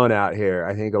Arizona out here.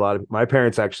 I think a lot of my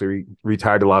parents actually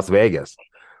retired to Las Vegas.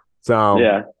 So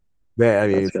yeah,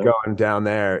 it's going down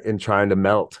there and trying to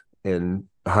melt in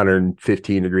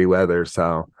 115-degree weather.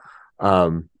 So,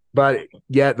 but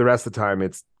yet the rest of the time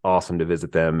it's awesome to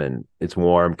visit them, and it's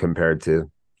warm compared to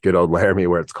good old Laramie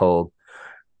where it's cold.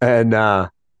 And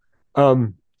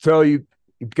so you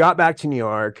got back to New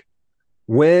York.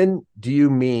 When do you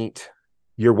meet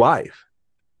your wife?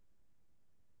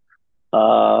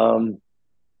 So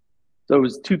it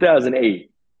was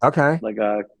 2008. Okay.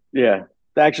 Yeah.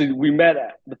 Actually,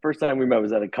 the first time we met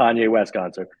was at a Kanye West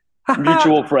concert.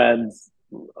 Mutual friends.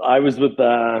 I was with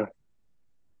my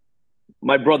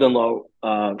brother-in-law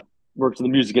works in the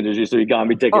music industry, so he got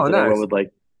me tickets. And I went with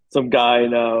like some guy,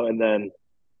 and then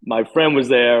my friend was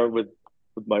there with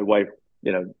my wife,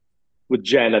 with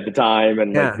Jen at the time,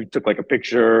 and like we took like a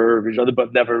picture of each other,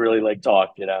 but never really like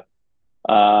talked, and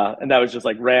that was just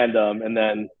like random. And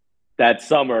then that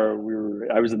summer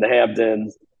I was in the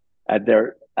Hamptons at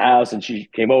their house, and she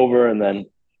came over, and then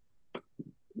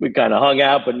we kind of hung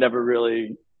out, but never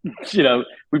really,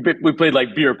 we played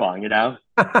like beer pong, and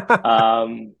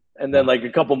then like a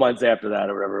couple months after that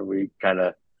or whatever, we kind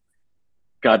of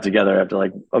got together after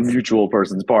like a mutual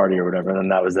person's party or whatever, and then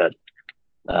that was it.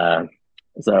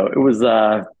 So it was,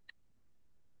 I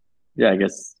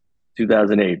guess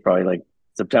 2008, probably like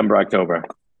September, October.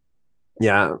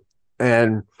 Yeah.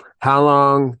 And how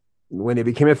long, when it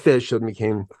became official, it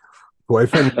became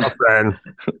boyfriend, girlfriend,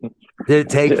 did it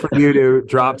take for you to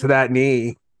drop to that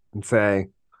knee and say,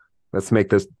 let's make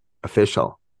this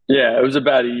official? Yeah, it was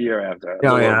about a year after.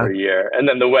 Over a year. And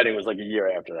then the wedding was like a year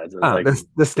after that. So it was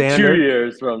the standard. 2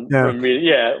 years from me.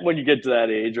 Yeah, when you get to that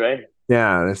age, right?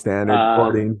 Yeah, the standard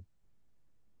courting.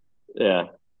 Yeah.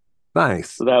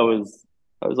 Nice. So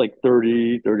I was like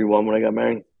 30, 31 when I got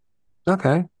married.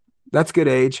 Okay. That's good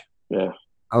age. Yeah.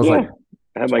 I was like,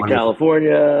 I had my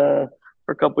California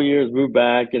for a couple of years, moved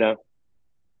back, it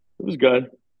was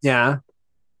good. Yeah.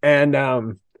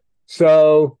 And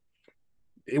so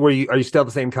are you still at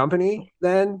the same company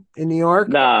then in New York?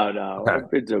 No. Okay. I've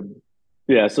been to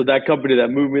Yeah, so that company that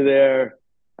moved me there,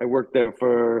 I worked there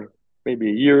for maybe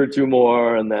a year or two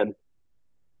more, and then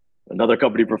another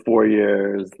company for 4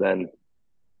 years. Then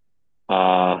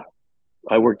uh,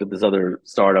 I worked at this other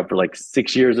startup for like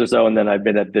 6 years or so, and then I've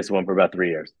been at this one for about 3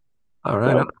 years. All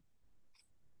right. So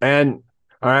And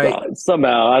all right.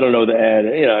 somehow I don't know the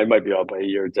end. I might be off by a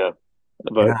year or two,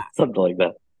 but Yeah. something like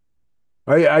that.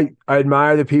 I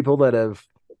admire the people that have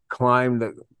climbed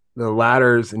the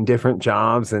ladders in different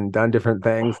jobs and done different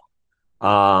things.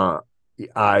 I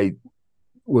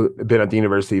been at the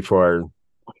university for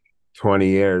 20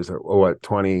 years or what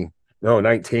 20 no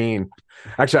 19.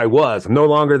 Actually, I'm no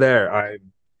longer there.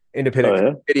 I'm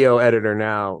independent video editor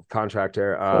now,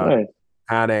 contractor. Nice.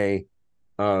 Had a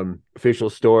official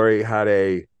story, had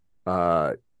a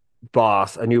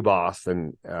new boss,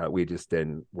 and we just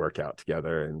didn't work out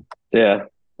together, and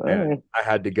I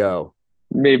had to go.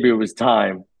 Maybe it was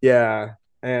time. Yeah.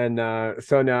 And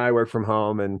so now I work from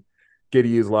home and get to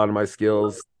use a lot of my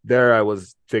skills. There I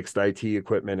was fixed IT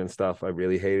equipment and stuff. I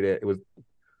really hated it. It was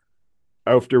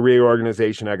after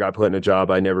reorganization, I got put in a job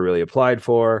I never really applied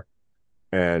for.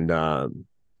 And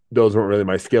those weren't really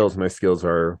my skills. My skills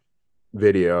are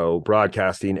video,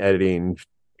 broadcasting, editing,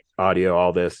 audio,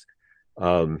 all this.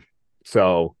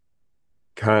 So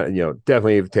kind of,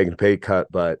 definitely taking a pay cut,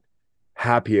 but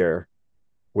happier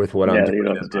with what I'm doing. You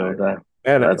don't have to deal with that.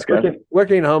 And that's good.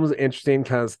 Working at home is interesting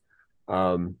because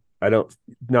I don't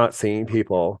not seeing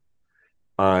people.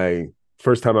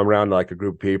 First time I'm around like a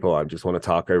group of people, I just want to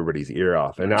talk everybody's ear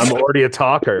off, and I'm already a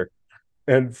talker,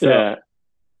 and so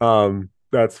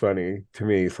that's funny to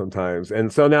me sometimes.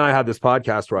 And so now I have this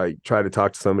podcast where I try to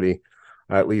talk to somebody,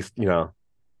 at least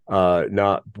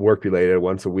not work related,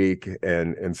 once a week,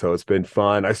 and so it's been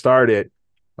fun. I started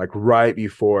like right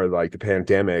before like the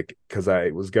pandemic because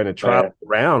I was going to travel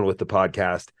around with the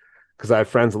podcast because I have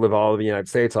friends that live all over the United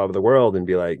States, all over the world, and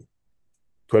be like,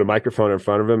 put a microphone in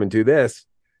front of them and do this.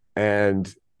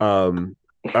 And I'd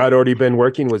already been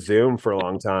working with Zoom for a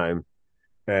long time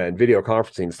and video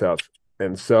conferencing stuff.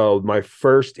 And so my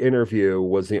first interview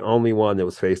was the only one that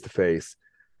was face to face.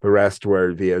 The rest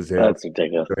were via Zoom. That's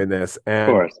ridiculous. Doing this.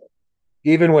 And of course,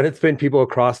 even when it's been people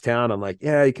across town, I'm like,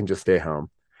 yeah, you can just stay home.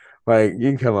 Like, you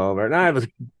can come over. And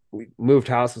we moved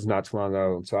houses not too long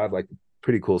ago. So I have like a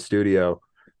pretty cool studio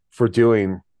for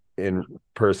doing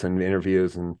in-person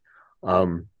interviews. And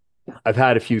I've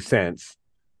had a few since.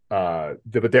 But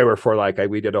they were for like,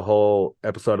 we did a whole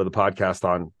episode of the podcast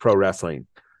on pro wrestling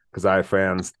because I have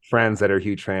friends that are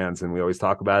huge fans and we always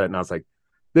talk about it. And I was like,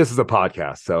 this is a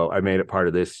podcast. So I made it part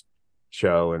of this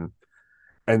show.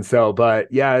 And so, but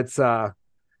yeah, it's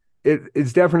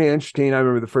definitely interesting. I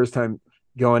remember the first time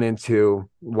going into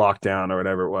lockdown or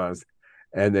whatever it was,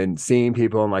 and then seeing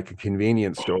people in like a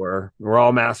convenience store. We're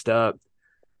all masked up,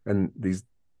 and these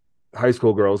high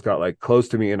school girls got like close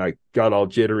to me, and I got all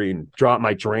jittery and dropped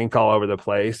my drink all over the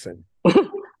place. And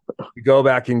you go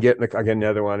back and I get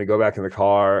another one and go back in the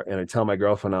car, and I tell my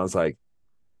girlfriend, I was like,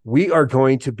 we are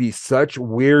going to be such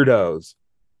weirdos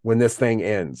when this thing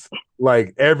ends.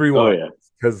 Like everyone,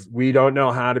 because we don't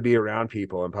know how to be around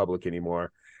people in public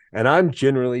anymore. And I'm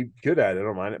generally good at it. I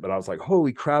don't mind it. But I was like,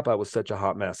 holy crap, I was such a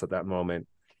hot mess at that moment.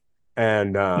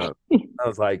 And I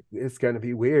was like, it's going to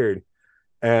be weird.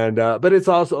 And but it's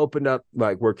also opened up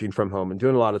like working from home and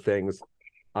doing a lot of things.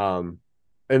 And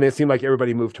it seemed like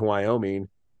everybody moved to Wyoming,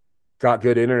 got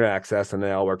good internet access, and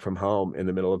they all work from home in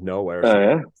the middle of nowhere.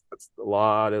 So that's a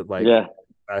lot of that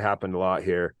happened a lot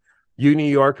here. You New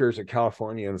Yorkers or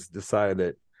Californians decided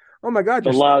that, oh my God,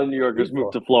 a lot of New Yorkers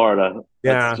moved to Florida.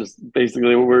 That's just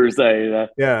basically what we were saying.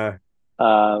 Yeah.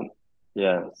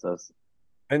 So.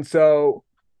 And so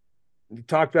you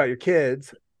talked about your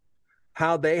kids,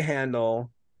 how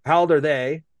old are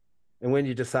they? And when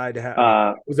you decide to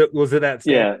have, was it that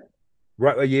stage?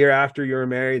 Right, a year after you were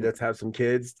married, let's have some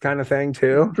kids kind of thing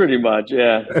too? Pretty much,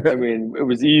 yeah. I mean, it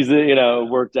was easy, it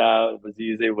worked out. It was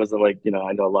easy. It wasn't like,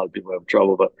 I know a lot of people have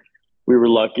trouble, but we were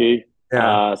lucky.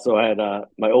 Yeah. So I had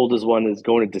my oldest one is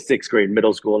going into 6th grade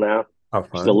middle school now. Oh,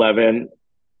 she's 11,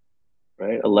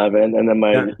 right? 11. And then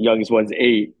my youngest one's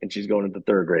 8 and she's going into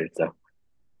 3rd grade. So,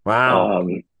 wow.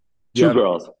 2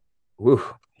 girls. Woo.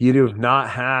 You have not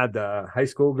had a high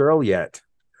school girl yet.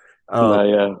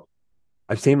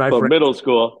 I've seen my friend. Middle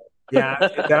school. Yeah.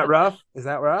 Is that rough?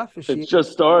 It's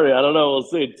just started. I don't know. We'll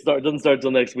see. It doesn't start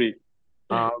till next week.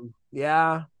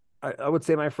 Yeah. I would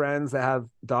say my friends that have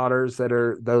daughters that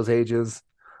are those ages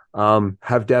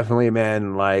have definitely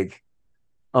been like,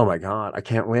 oh my God, I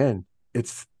can't win.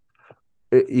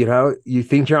 You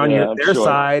think you're on their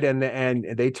side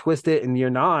and they twist it and you're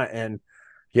not. And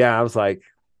I was like,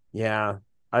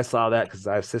 I saw that because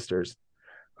I have sisters.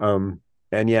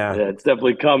 And yeah, it's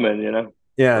definitely coming, you know.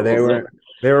 Yeah, they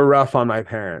were rough on my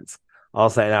parents. I'll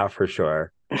say that for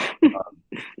sure.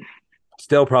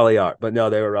 Still probably are, but no,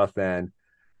 they were rough then.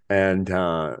 And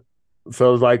so it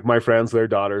was like my friends, their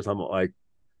daughters. I'm like,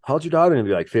 how old's your daughter? And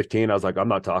be like 15. I was like, I'm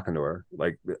not talking to her.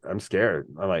 Like, I'm scared.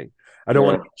 I'm like, I don't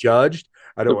want to be judged.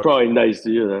 I don't They're probably nice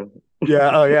to you then.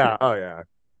 Yeah. Oh yeah. Oh yeah.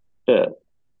 Yeah.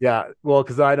 Yeah. Well,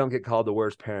 because I don't get called the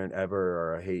worst parent ever,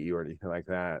 or I hate you or anything like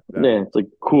that. Yeah, it's like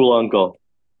cool uncle.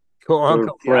 Cool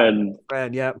uncle. Friend. Yeah.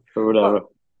 Friend. Yep. Or whatever.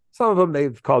 Well, some of them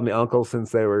they've called me uncle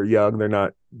since they were young. They're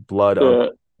not blood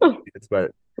uncle,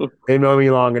 but they know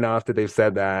me long enough that they've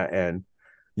said that. And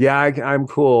yeah, I'm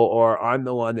cool, or I'm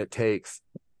the one that takes,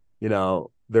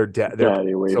 their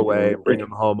daddy away and bring them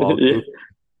home all goofy,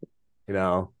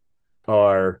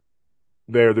 or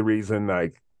they're the reason,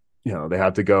 like, they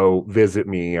have to go visit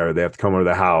me or they have to come over to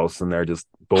the house and they're just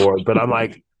bored. But I'm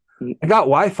like, I got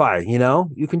Wi-Fi,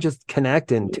 you can just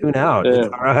connect and tune out. It's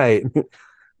all right.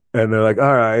 And they're like,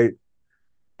 all right.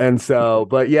 And so,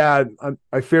 but yeah,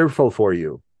 I'm fearful for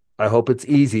you. I hope it's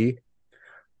easy.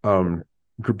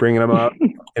 Bringing them up,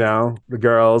 the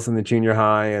girls and the junior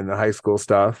high and the high school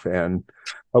stuff, and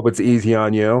hope it's easy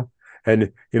on you.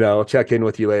 And, check in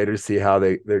with you later to see how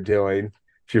they're doing,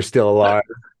 if you're still alive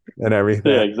and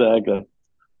everything. Yeah, exactly.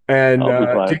 And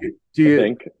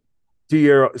do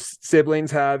your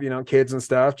siblings have, kids and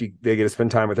stuff? They get to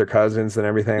spend time with their cousins and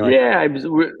everything? Yeah,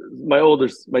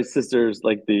 my sisters,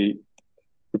 like the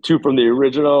two from the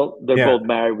original, they're both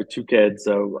married with 2 kids.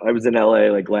 So I was in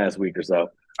LA like last week or so.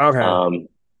 Okay.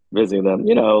 Visiting them,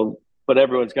 but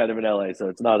everyone's kind of in LA, so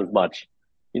it's not as much.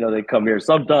 They come here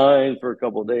sometimes for a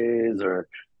couple of days or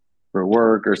for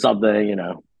work or something,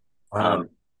 Wow.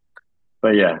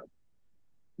 But yeah,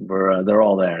 they're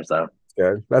all there, so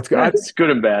good. That's good. Yeah, it's good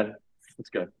and bad. It's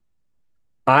good.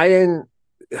 When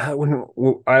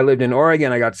I lived in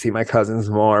Oregon, I got to see my cousins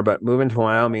more, but moving to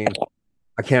Wyoming,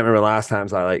 I can't remember last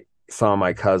times I saw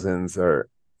my cousins, or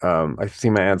I've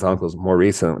seen my aunts and uncles more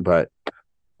recent, but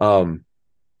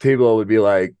people would be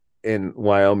like, in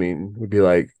Wyoming would be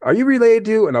like, are you related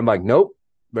to? And I'm like, nope.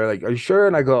 They're like, are you sure?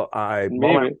 And I go,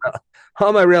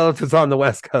 all my relatives on the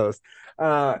West Coast.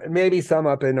 Maybe some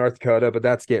up in North Dakota, but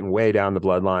that's getting way down the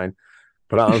bloodline.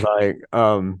 But I was like,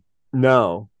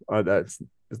 no, it's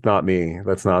not me.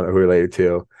 That's not who related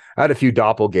to. I had a few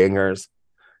doppelgangers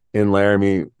in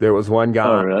Laramie. There was one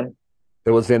guy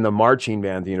that was in the marching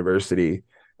band at the university,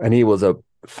 and he was a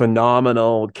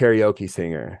phenomenal karaoke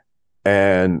singer.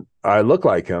 And I look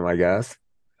like him, I guess.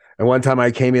 And one time I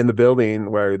came in the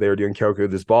building where they were doing karaoke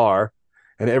at this bar,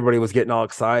 and everybody was getting all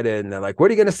excited, and they're like,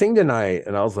 what are you going to sing tonight?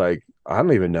 And I was like, I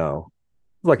don't even know.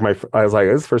 I was like,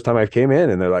 this is the first time I came in,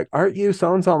 and they're like, aren't you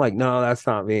so-and-so? I'm like, no, that's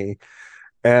not me.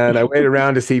 And I waited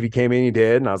around to see if he came in. He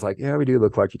did. And I was like, yeah, we do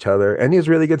look like each other. And he's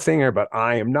a really good singer, but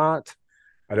I am not.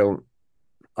 I don't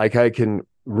like, I can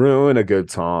ruin a good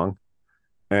song.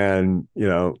 And,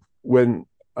 when,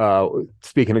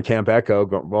 speaking of Camp Echo,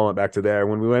 rolling back to there,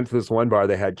 when we went to this one bar,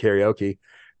 they had karaoke,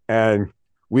 and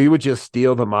we would just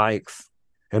steal the mics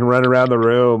and run around the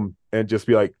room and just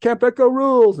be like, Camp Echo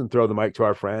rules, and throw the mic to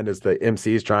our friend as the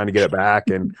MC is trying to get it back,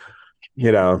 and,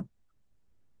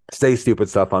 say stupid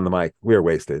stuff on the mic. We were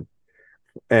wasted.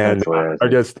 And or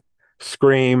just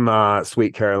scream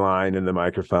Sweet Caroline in the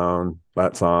microphone,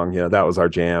 that song. That was our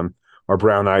jam. Or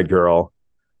Brown Eyed Girl.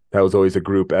 That was always a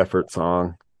group effort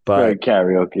song. But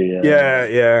karaoke,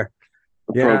 yeah.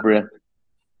 Appropriate.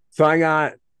 So I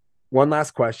got one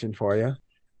last question for you.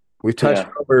 We've touched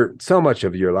over so much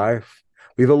of your life.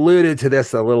 We've alluded to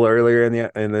this a little earlier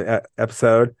in the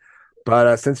episode,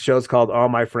 but since the show's called All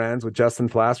My Friends with Justin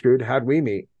Flaskrud, how'd we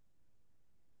meet?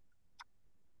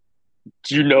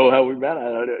 Do you know how we met? I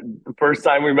don't know. The first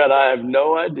time we met, I have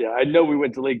no idea. I know we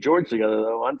went to Lake George together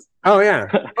though once. Oh yeah.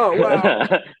 Oh wow.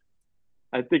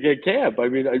 I think at camp. I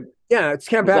mean, it's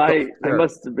Camp Echo. I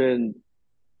must have been.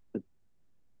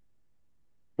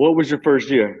 What was your first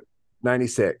year?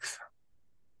 96.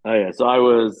 Oh yeah, so I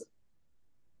was.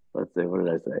 Let's see, what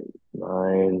did I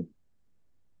say?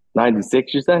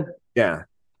 96. You said? Yeah.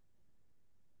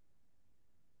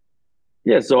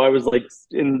 Yeah, so I was like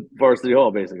in varsity hall,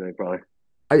 basically, probably.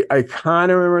 I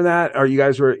kind of remember that. Or you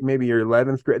guys were maybe your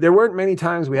 11th grade. There weren't many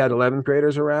times we had 11th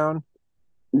graders around.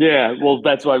 Yeah, well,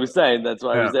 that's what I was saying. That's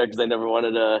why I was there, because I never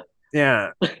wanted to.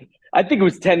 Yeah. I think it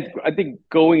was 10th. I think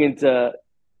going into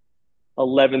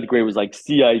 11th grade was like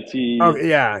CIT. Oh,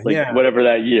 yeah. Whatever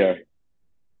that year.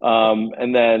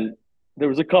 And then there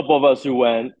was a couple of us who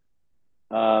went.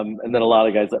 And then a lot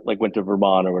of guys that went to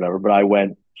Vermont or whatever. But I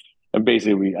went. And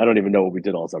basically, I don't even know what we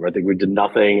did all summer. I think we did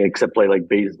nothing except play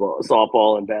baseball,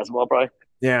 softball, and basketball, probably.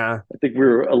 Yeah. I think we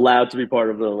were allowed to be part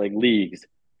of the like leagues.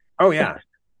 Oh yeah.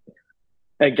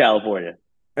 In California.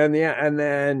 And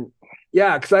then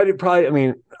because I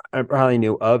probably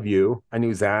knew of you. I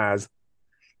knew Zaz.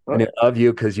 I knew of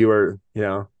you because you were,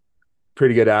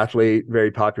 pretty good athlete,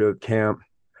 very popular at camp.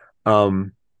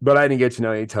 But I didn't get to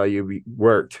know you until you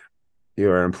worked. You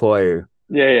were an employee.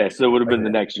 Yeah. So it would have been the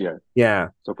next year. Yeah.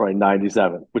 So probably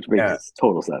 97, which makes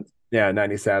total sense. Yeah,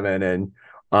 97. And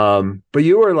but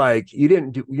you were like,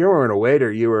 you weren't a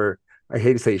waiter, you were, I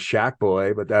hate to say shack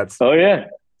boy, but that's title.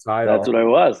 That's what I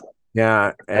was.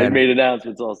 Yeah. And I made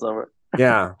announcements all summer.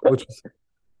 Yeah.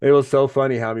 It was so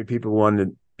funny how many people wanted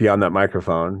to be on that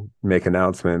microphone, make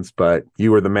announcements, but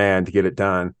you were the man to get it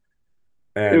done.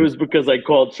 And it was because I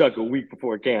called Chuck a week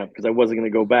before camp because I wasn't going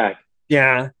to go back.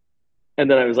 Yeah. And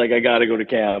then I was like, I got to go to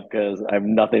camp because I have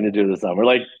nothing to do this summer.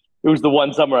 Like, it was the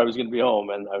one summer I was going to be home.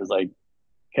 And I was like,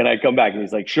 can I come back? And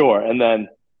he's like, sure. And then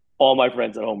all my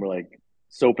friends at home were like,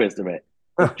 so pissed at me.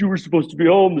 Like, you were supposed to be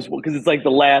home this because it's like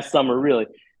the last summer, really.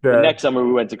 Yeah. The next summer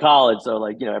we went to college. So,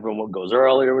 like, everyone goes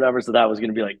early or whatever. So that was going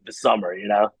to be like the summer,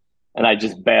 And I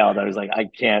just bailed. I was like, I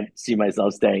can't see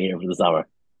myself staying here for the summer.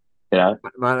 Yeah.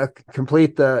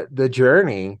 Complete the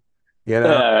journey, Yeah,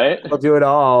 right. I'll do it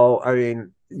all. I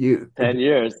mean, 10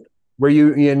 years. Were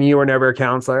you were never a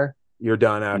counselor? You're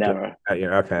done after never. That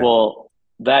year. Okay. Well,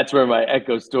 that's where my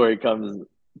Echo story comes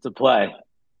to play.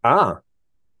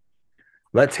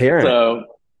 Let's hear it. So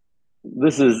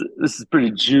this is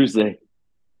pretty juicy,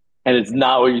 and it's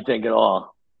not what you think at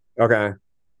all. Okay.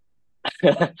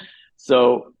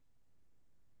 So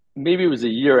maybe it was a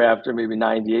year after, maybe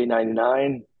 98,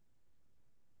 99.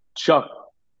 Chuck,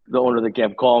 the owner of the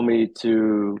camp, called me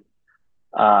to,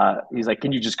 he's like,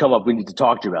 can you just come up? We need to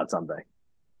talk to you about something.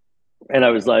 And I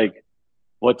was like,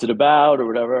 what's it about or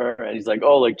whatever? And he's like,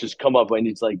 oh, like, just come up. I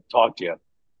need to like talk to you.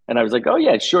 And I was like, oh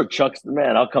yeah, sure. Chuck's the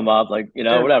man. I'll come up, like,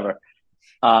 whatever.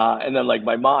 And then like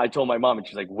I told my mom and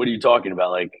she's like, what are you talking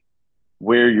about? Like,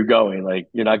 where are you going? Like,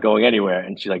 you're not going anywhere.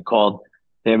 And she like called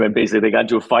him and basically they got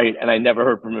into a fight and I never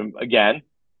heard from him again.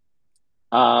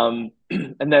 And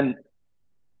then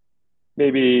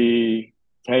maybe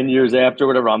 10 years after,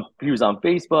 whatever, he was on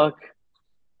Facebook.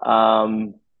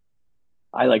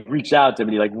 I like reached out to him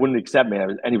and he like wouldn't accept me.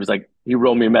 And he was like, he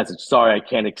wrote me a message. Sorry, I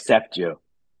can't accept you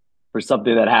for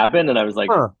something that happened. And I was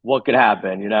like, what could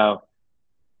happen?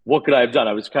 What could I have done?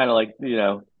 I was kind of like,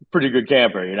 pretty good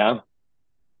camper,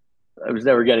 I was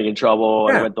never getting in trouble.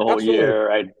 I went the whole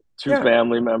year. I had two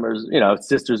family members,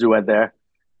 sisters who went there.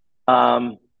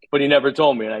 But he never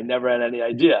told me and I never had any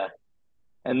idea.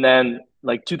 And then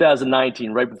like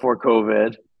 2019, right before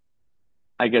COVID,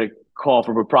 I get a call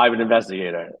from a private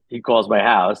investigator. He calls my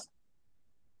house.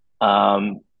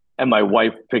 And my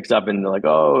wife picks up and they're like,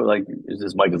 oh, like, is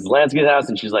this Michael Zaslansky's house?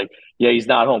 And she's like, yeah, he's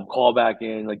not home. Call back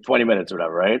in like 20 minutes or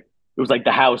whatever, right? It was like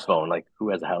the house phone. Like, who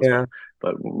has a house phone?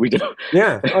 But we do.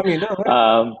 Yeah. I mean,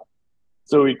 no.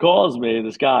 So he calls me,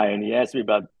 this guy, and he asked me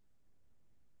about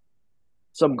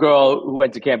some girl who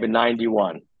went to camp in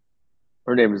 91.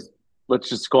 Her name is, let's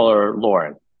just call her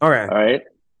Lauren. All right. All right.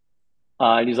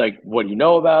 And he's like, what do you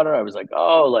know about her? I was like,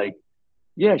 oh, like,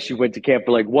 yeah, she went to camp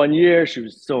for like 1 year. She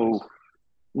was so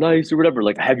nice or whatever.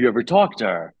 Like, have you ever talked to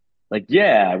her? Like,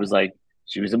 yeah. I was like,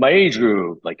 she was in my age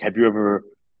group. Like, have you ever,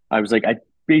 I was like,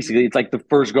 basically, it's like the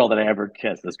first girl that I ever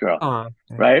kissed, this girl.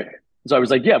 Right. So I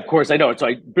was like, yeah, of course I know it. So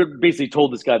I basically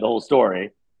told this guy the whole story.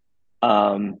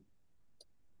 And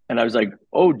I was like,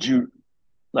 oh,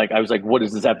 I was like, what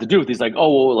does this have to do with? He's like,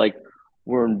 oh, well, like,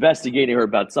 we're investigating her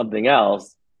about something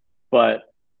else, but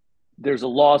there's a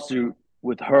lawsuit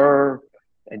with her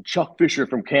and Chuck Fisher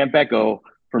from Camp Echo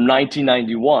from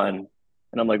 1991.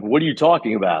 And I'm like, what are you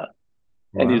talking about?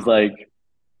 Wow. And he's like,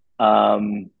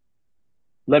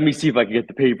 let me see if I can get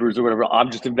the papers or whatever.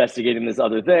 I'm just investigating this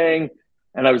other thing.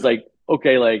 And I was like,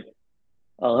 okay, like,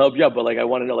 I'll help you out, but like, I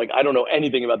want to know, like, I don't know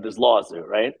anything about this lawsuit,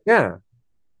 right? Yeah.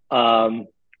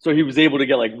 So he was able to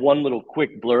get like one little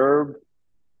quick blurb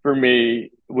for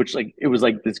me, which like, it was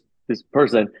like this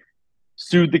person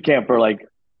sued the camp for like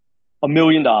 $1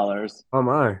 million. Oh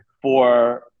my.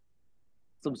 For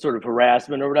some sort of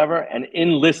harassment or whatever. And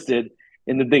enlisted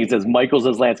in the thing, it says Michael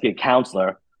Zaslansky,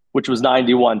 counselor, which was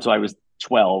 91. So I was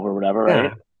 12 or whatever, right?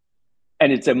 Yeah.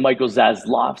 And it said Michael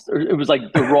Zaslansky. It was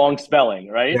like the wrong spelling,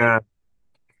 right? Yeah.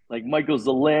 Like Michael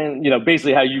Zalan,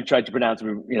 basically how you tried to pronounce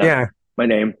my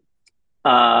name.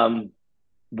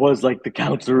 Was like the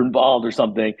counselor involved or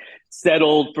something,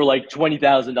 settled for like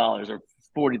 $20,000 or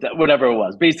 $40,000, whatever it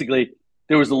was. Basically,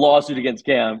 there was a lawsuit against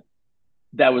camp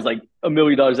that was like $1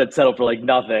 million that settled for like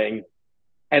nothing.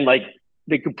 And like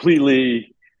they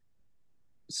completely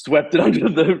swept it under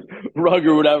the rug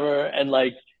or whatever, and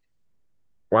like,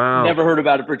 wow, never heard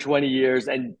about it for 20 years,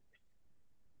 and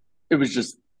it was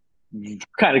just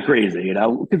kind of crazy, you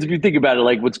know? Because if you think about it,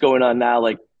 like what's going on now,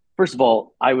 like first of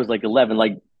all, I was like 11,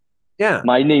 like yeah,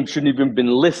 my name shouldn't even been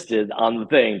listed on the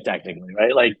thing technically,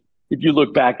 right? Like if you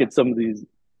look back at some of these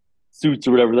suits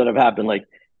or whatever that have happened, like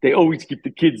they always keep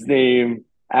the kid's name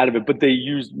out of it, but they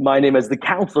used my name as the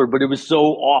counselor, but it was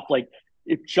so off. Like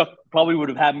if Chuck probably would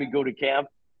have had me go to camp,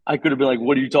 I could have been like,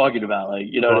 what are you talking about? Like,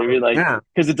 you know what I mean? Like,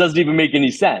 because it doesn't even make any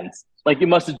sense. Like it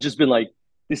must have just been like,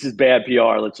 this is bad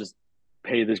PR. Let's just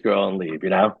pay this girl and leave,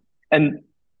 you know? And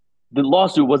the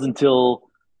lawsuit wasn't until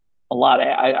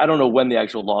I don't know when the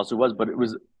actual lawsuit was, but it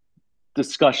was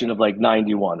discussion of like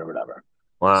 91 or whatever.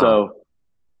 Wow. So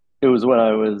it was when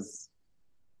I was,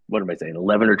 what am I saying,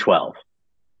 11 or 12.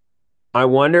 I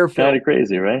wonder if kind of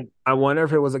crazy, right? I wonder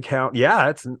if it was a counselor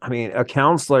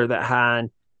that had,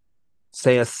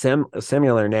 say, a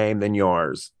similar name than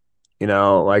yours, you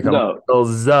know, like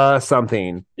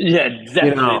something. Yeah,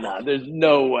 definitely not. There's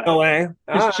no way. No way.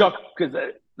 Because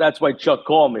that's why Chuck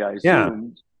called me, I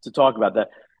assume, to talk about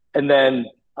that. And then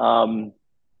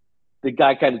the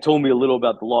guy kind of told me a little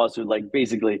about the lawsuit. Like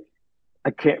basically,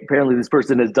 apparently this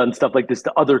person has done stuff like this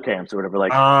to other camps or whatever.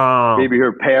 Like maybe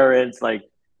her parents, like,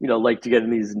 you know, like to get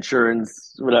in these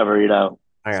insurance, whatever, you know,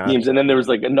 schemes. And then there was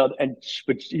like another,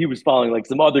 but he was following like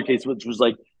some other case, which was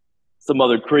like some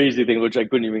other crazy thing, which I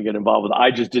couldn't even get involved with.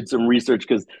 I just did some research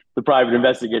because the private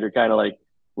investigator kind of like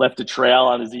left a trail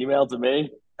on his email to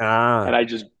me. And I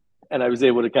was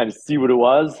able to kind of see what it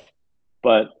was.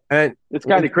 But it's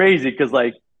kind of crazy because,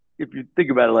 like, if you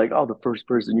think about it, like, oh, the first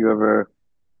person you ever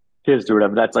kissed or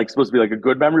whatever, that's like supposed to be like a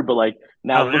good memory. But like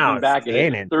now looking back at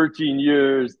it, 13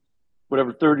 years,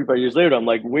 whatever, 35 years later, I'm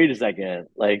like, wait a second,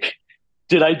 like,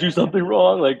 did I do something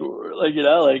wrong? Like, you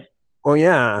know, like, well,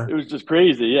 yeah, it was just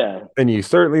crazy, yeah. And you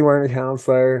certainly weren't a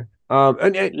counselor.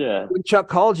 Yeah. When Chuck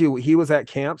called you, he was at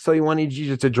camp, so he wanted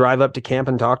you to drive up to camp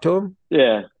and talk to him.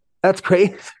 Yeah, that's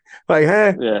crazy. Like,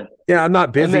 hey, yeah, I'm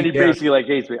not busy. And then he basically like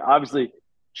hates me. Obviously,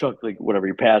 Chuck, like whatever,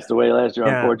 he passed away last year,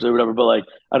 unfortunately, whatever. But like,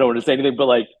 I don't want to say anything, but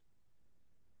like,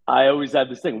 I always had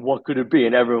this thing, what could it be?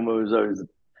 And everyone was always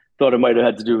thought it might have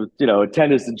had to do with, you know, a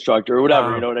tennis instructor or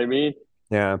whatever. You know what I mean?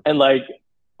 Yeah. And like,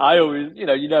 I always, you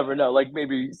know, you never know. Like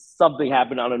maybe something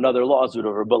happened on another lawsuit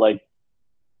over, but like,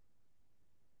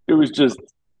 it was just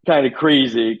kind of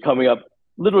crazy coming up.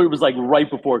 Literally, it was like right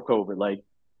before COVID, like.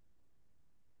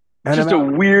 Just a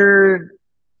weird,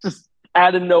 just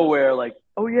out of nowhere, like,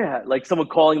 oh yeah, like someone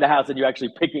calling the house and you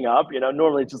actually picking up, you know,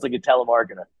 normally it's just like a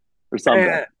telemarketer or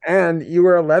something. And you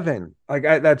were 11. Like,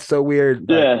 that's so weird.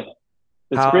 Yeah.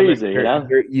 It's crazy, you know?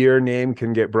 Your name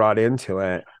can get brought into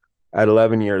it at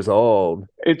 11 years old.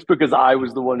 It's because I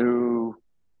was the one who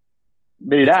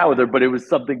made out with her, but it was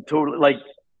something totally like,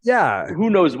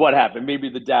 who knows what happened? Maybe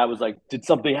the dad was like, did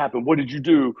something happen? What did you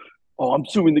do? Oh, I'm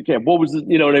suing the camp. What was it?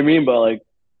 You know what I mean? But like,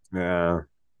 yeah,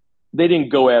 they didn't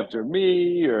go after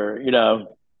me or, you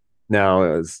know.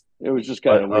 No, it was just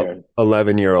kind of weird.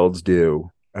 11-year-olds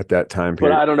do at that time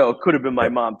period. But I don't know. It could have been my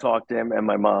mom talked to him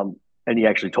and he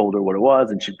actually told her what it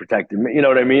was and she protected me. You know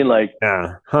what I mean? Like,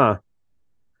 yeah. Huh.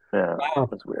 Yeah. Wow.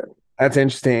 That's weird. That's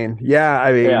interesting. Yeah.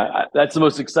 I mean, that's the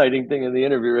most exciting thing in the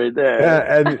interview right there.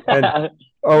 Yeah. And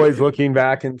always looking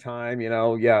back in time, you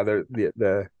know,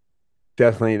 the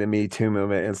definitely the Me Too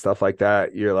movement and stuff like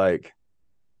that. You're like,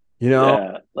 you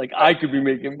know, like I could be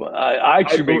making, I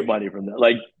should make money from that.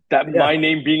 Like that, my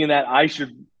name being in that, I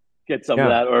should get some of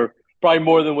that, or probably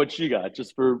more than what she got,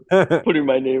 just for putting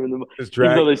my name in the.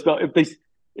 Even though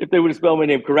if they would have spelled my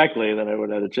name correctly, then I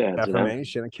would have had a chance.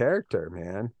 Defamation of character,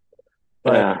 man.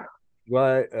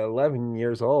 But 11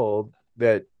 years old,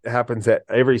 that happens at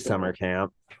every summer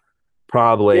camp,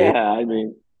 probably. Yeah, I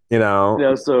mean, you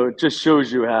know, so it just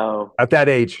shows you how at that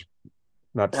age,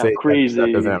 not to say crazy.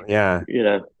 You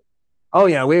know. Oh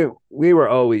yeah, we were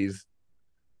always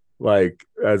like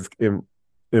as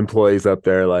employees up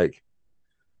there, like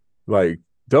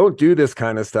don't do this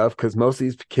kind of stuff because most of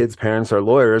these kids' parents are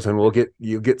lawyers and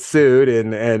you get sued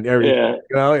and everything. Yeah.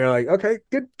 You know, you're like, okay,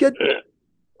 good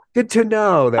to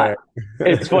know that.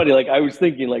 It's funny, like I was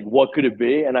thinking, like, what could it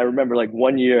be? And I remember like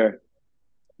one year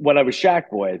when I was Shack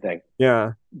Boy, I think.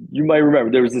 Yeah, you might remember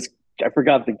there was this. I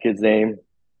forgot the kid's name.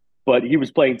 But I was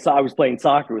playing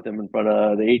soccer with him in front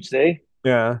of the HC.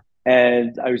 Yeah.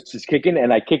 And I was just kicking,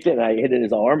 and I kicked it, and I hit it in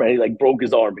his arm, and he like broke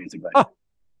his arm basically. Oh.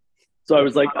 So I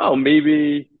was like, oh,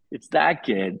 maybe it's that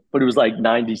kid. But it was like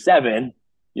 97,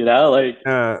 you know, like.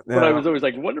 But I was always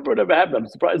like, wonder what ever happened. I'm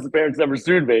surprised the parents never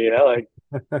sued me, you know, like.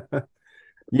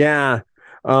 Yeah.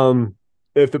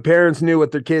 if the parents knew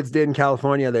what their kids did in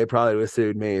California, they probably would have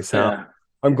sued me. So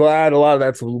I'm glad a lot of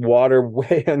that's water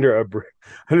way under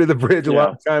the bridge a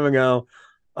long time ago.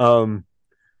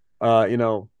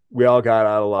 We all got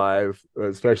out alive,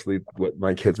 especially what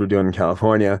my kids were doing in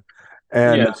California.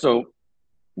 And so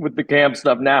with the camp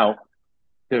stuff now,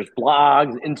 there's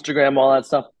blogs, Instagram, all that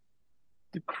stuff.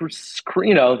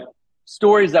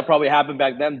 Stories that probably happened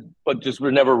back then, but just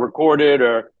were never recorded.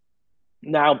 Or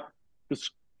now this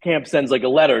camp sends like a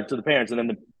letter to the parents, and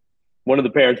then one of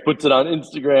the parents puts it on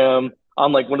Instagram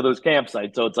on like one of those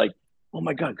campsites. So it's like, oh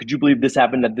my God, could you believe this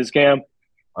happened at this camp?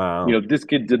 Wow. This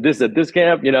kid did this at this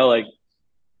camp, and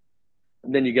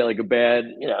then you get like a bad,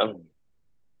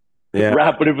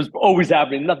 rap, but it was always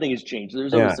happening. Nothing has changed.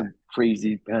 There's always some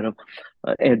crazy kind of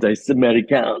anti-Semitic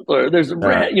count, or there's a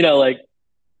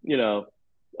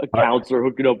counselor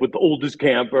hooking up with the oldest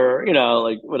camper,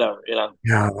 whatever,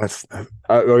 Yeah, let's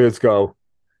go.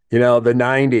 The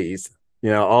 90s,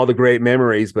 all the great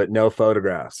memories, but no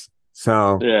photographs.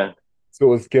 So it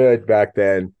was good back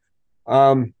then.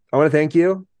 I want to thank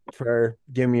you for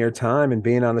giving me your time and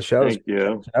being on the show. Thank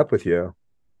you. Up with you.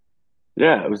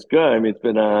 Yeah, it was good. I mean, it's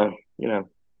been a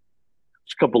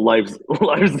couple lifetimes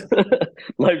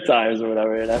or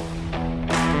whatever,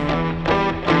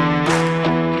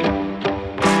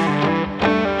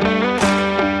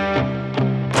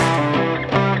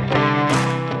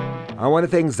 I want to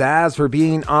thank Zaz for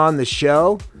being on the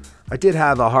show. I did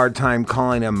have a hard time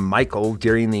calling him Michael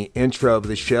during the intro of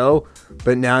the show,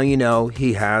 but now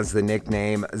he has the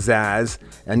nickname Zaz,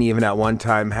 and even at one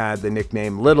time had the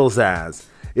nickname Little Zaz.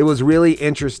 It was really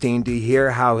interesting to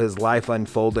hear how his life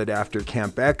unfolded after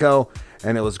Camp Echo,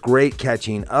 and it was great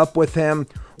catching up with him.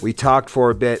 We talked for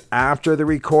a bit after the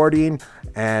recording,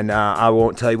 and I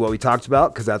won't tell you what we talked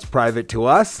about because that's private to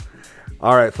us.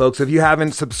 All right, folks, if you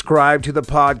haven't subscribed to the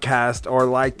podcast or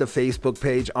liked the Facebook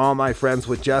page, All My Friends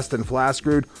with Justin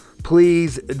Flaskerud,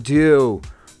 please do.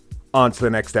 On to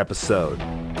the next episode.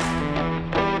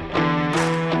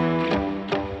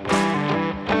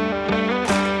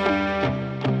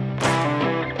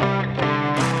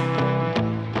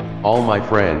 All my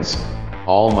friends,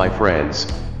 all my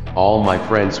friends, all my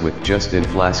friends with Justin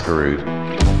Flaskerud.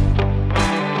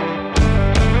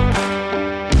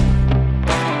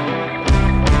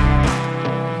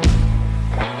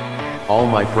 All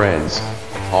my friends,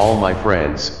 all my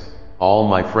friends, all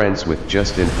my friends with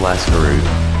Justin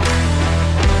Flaskerud.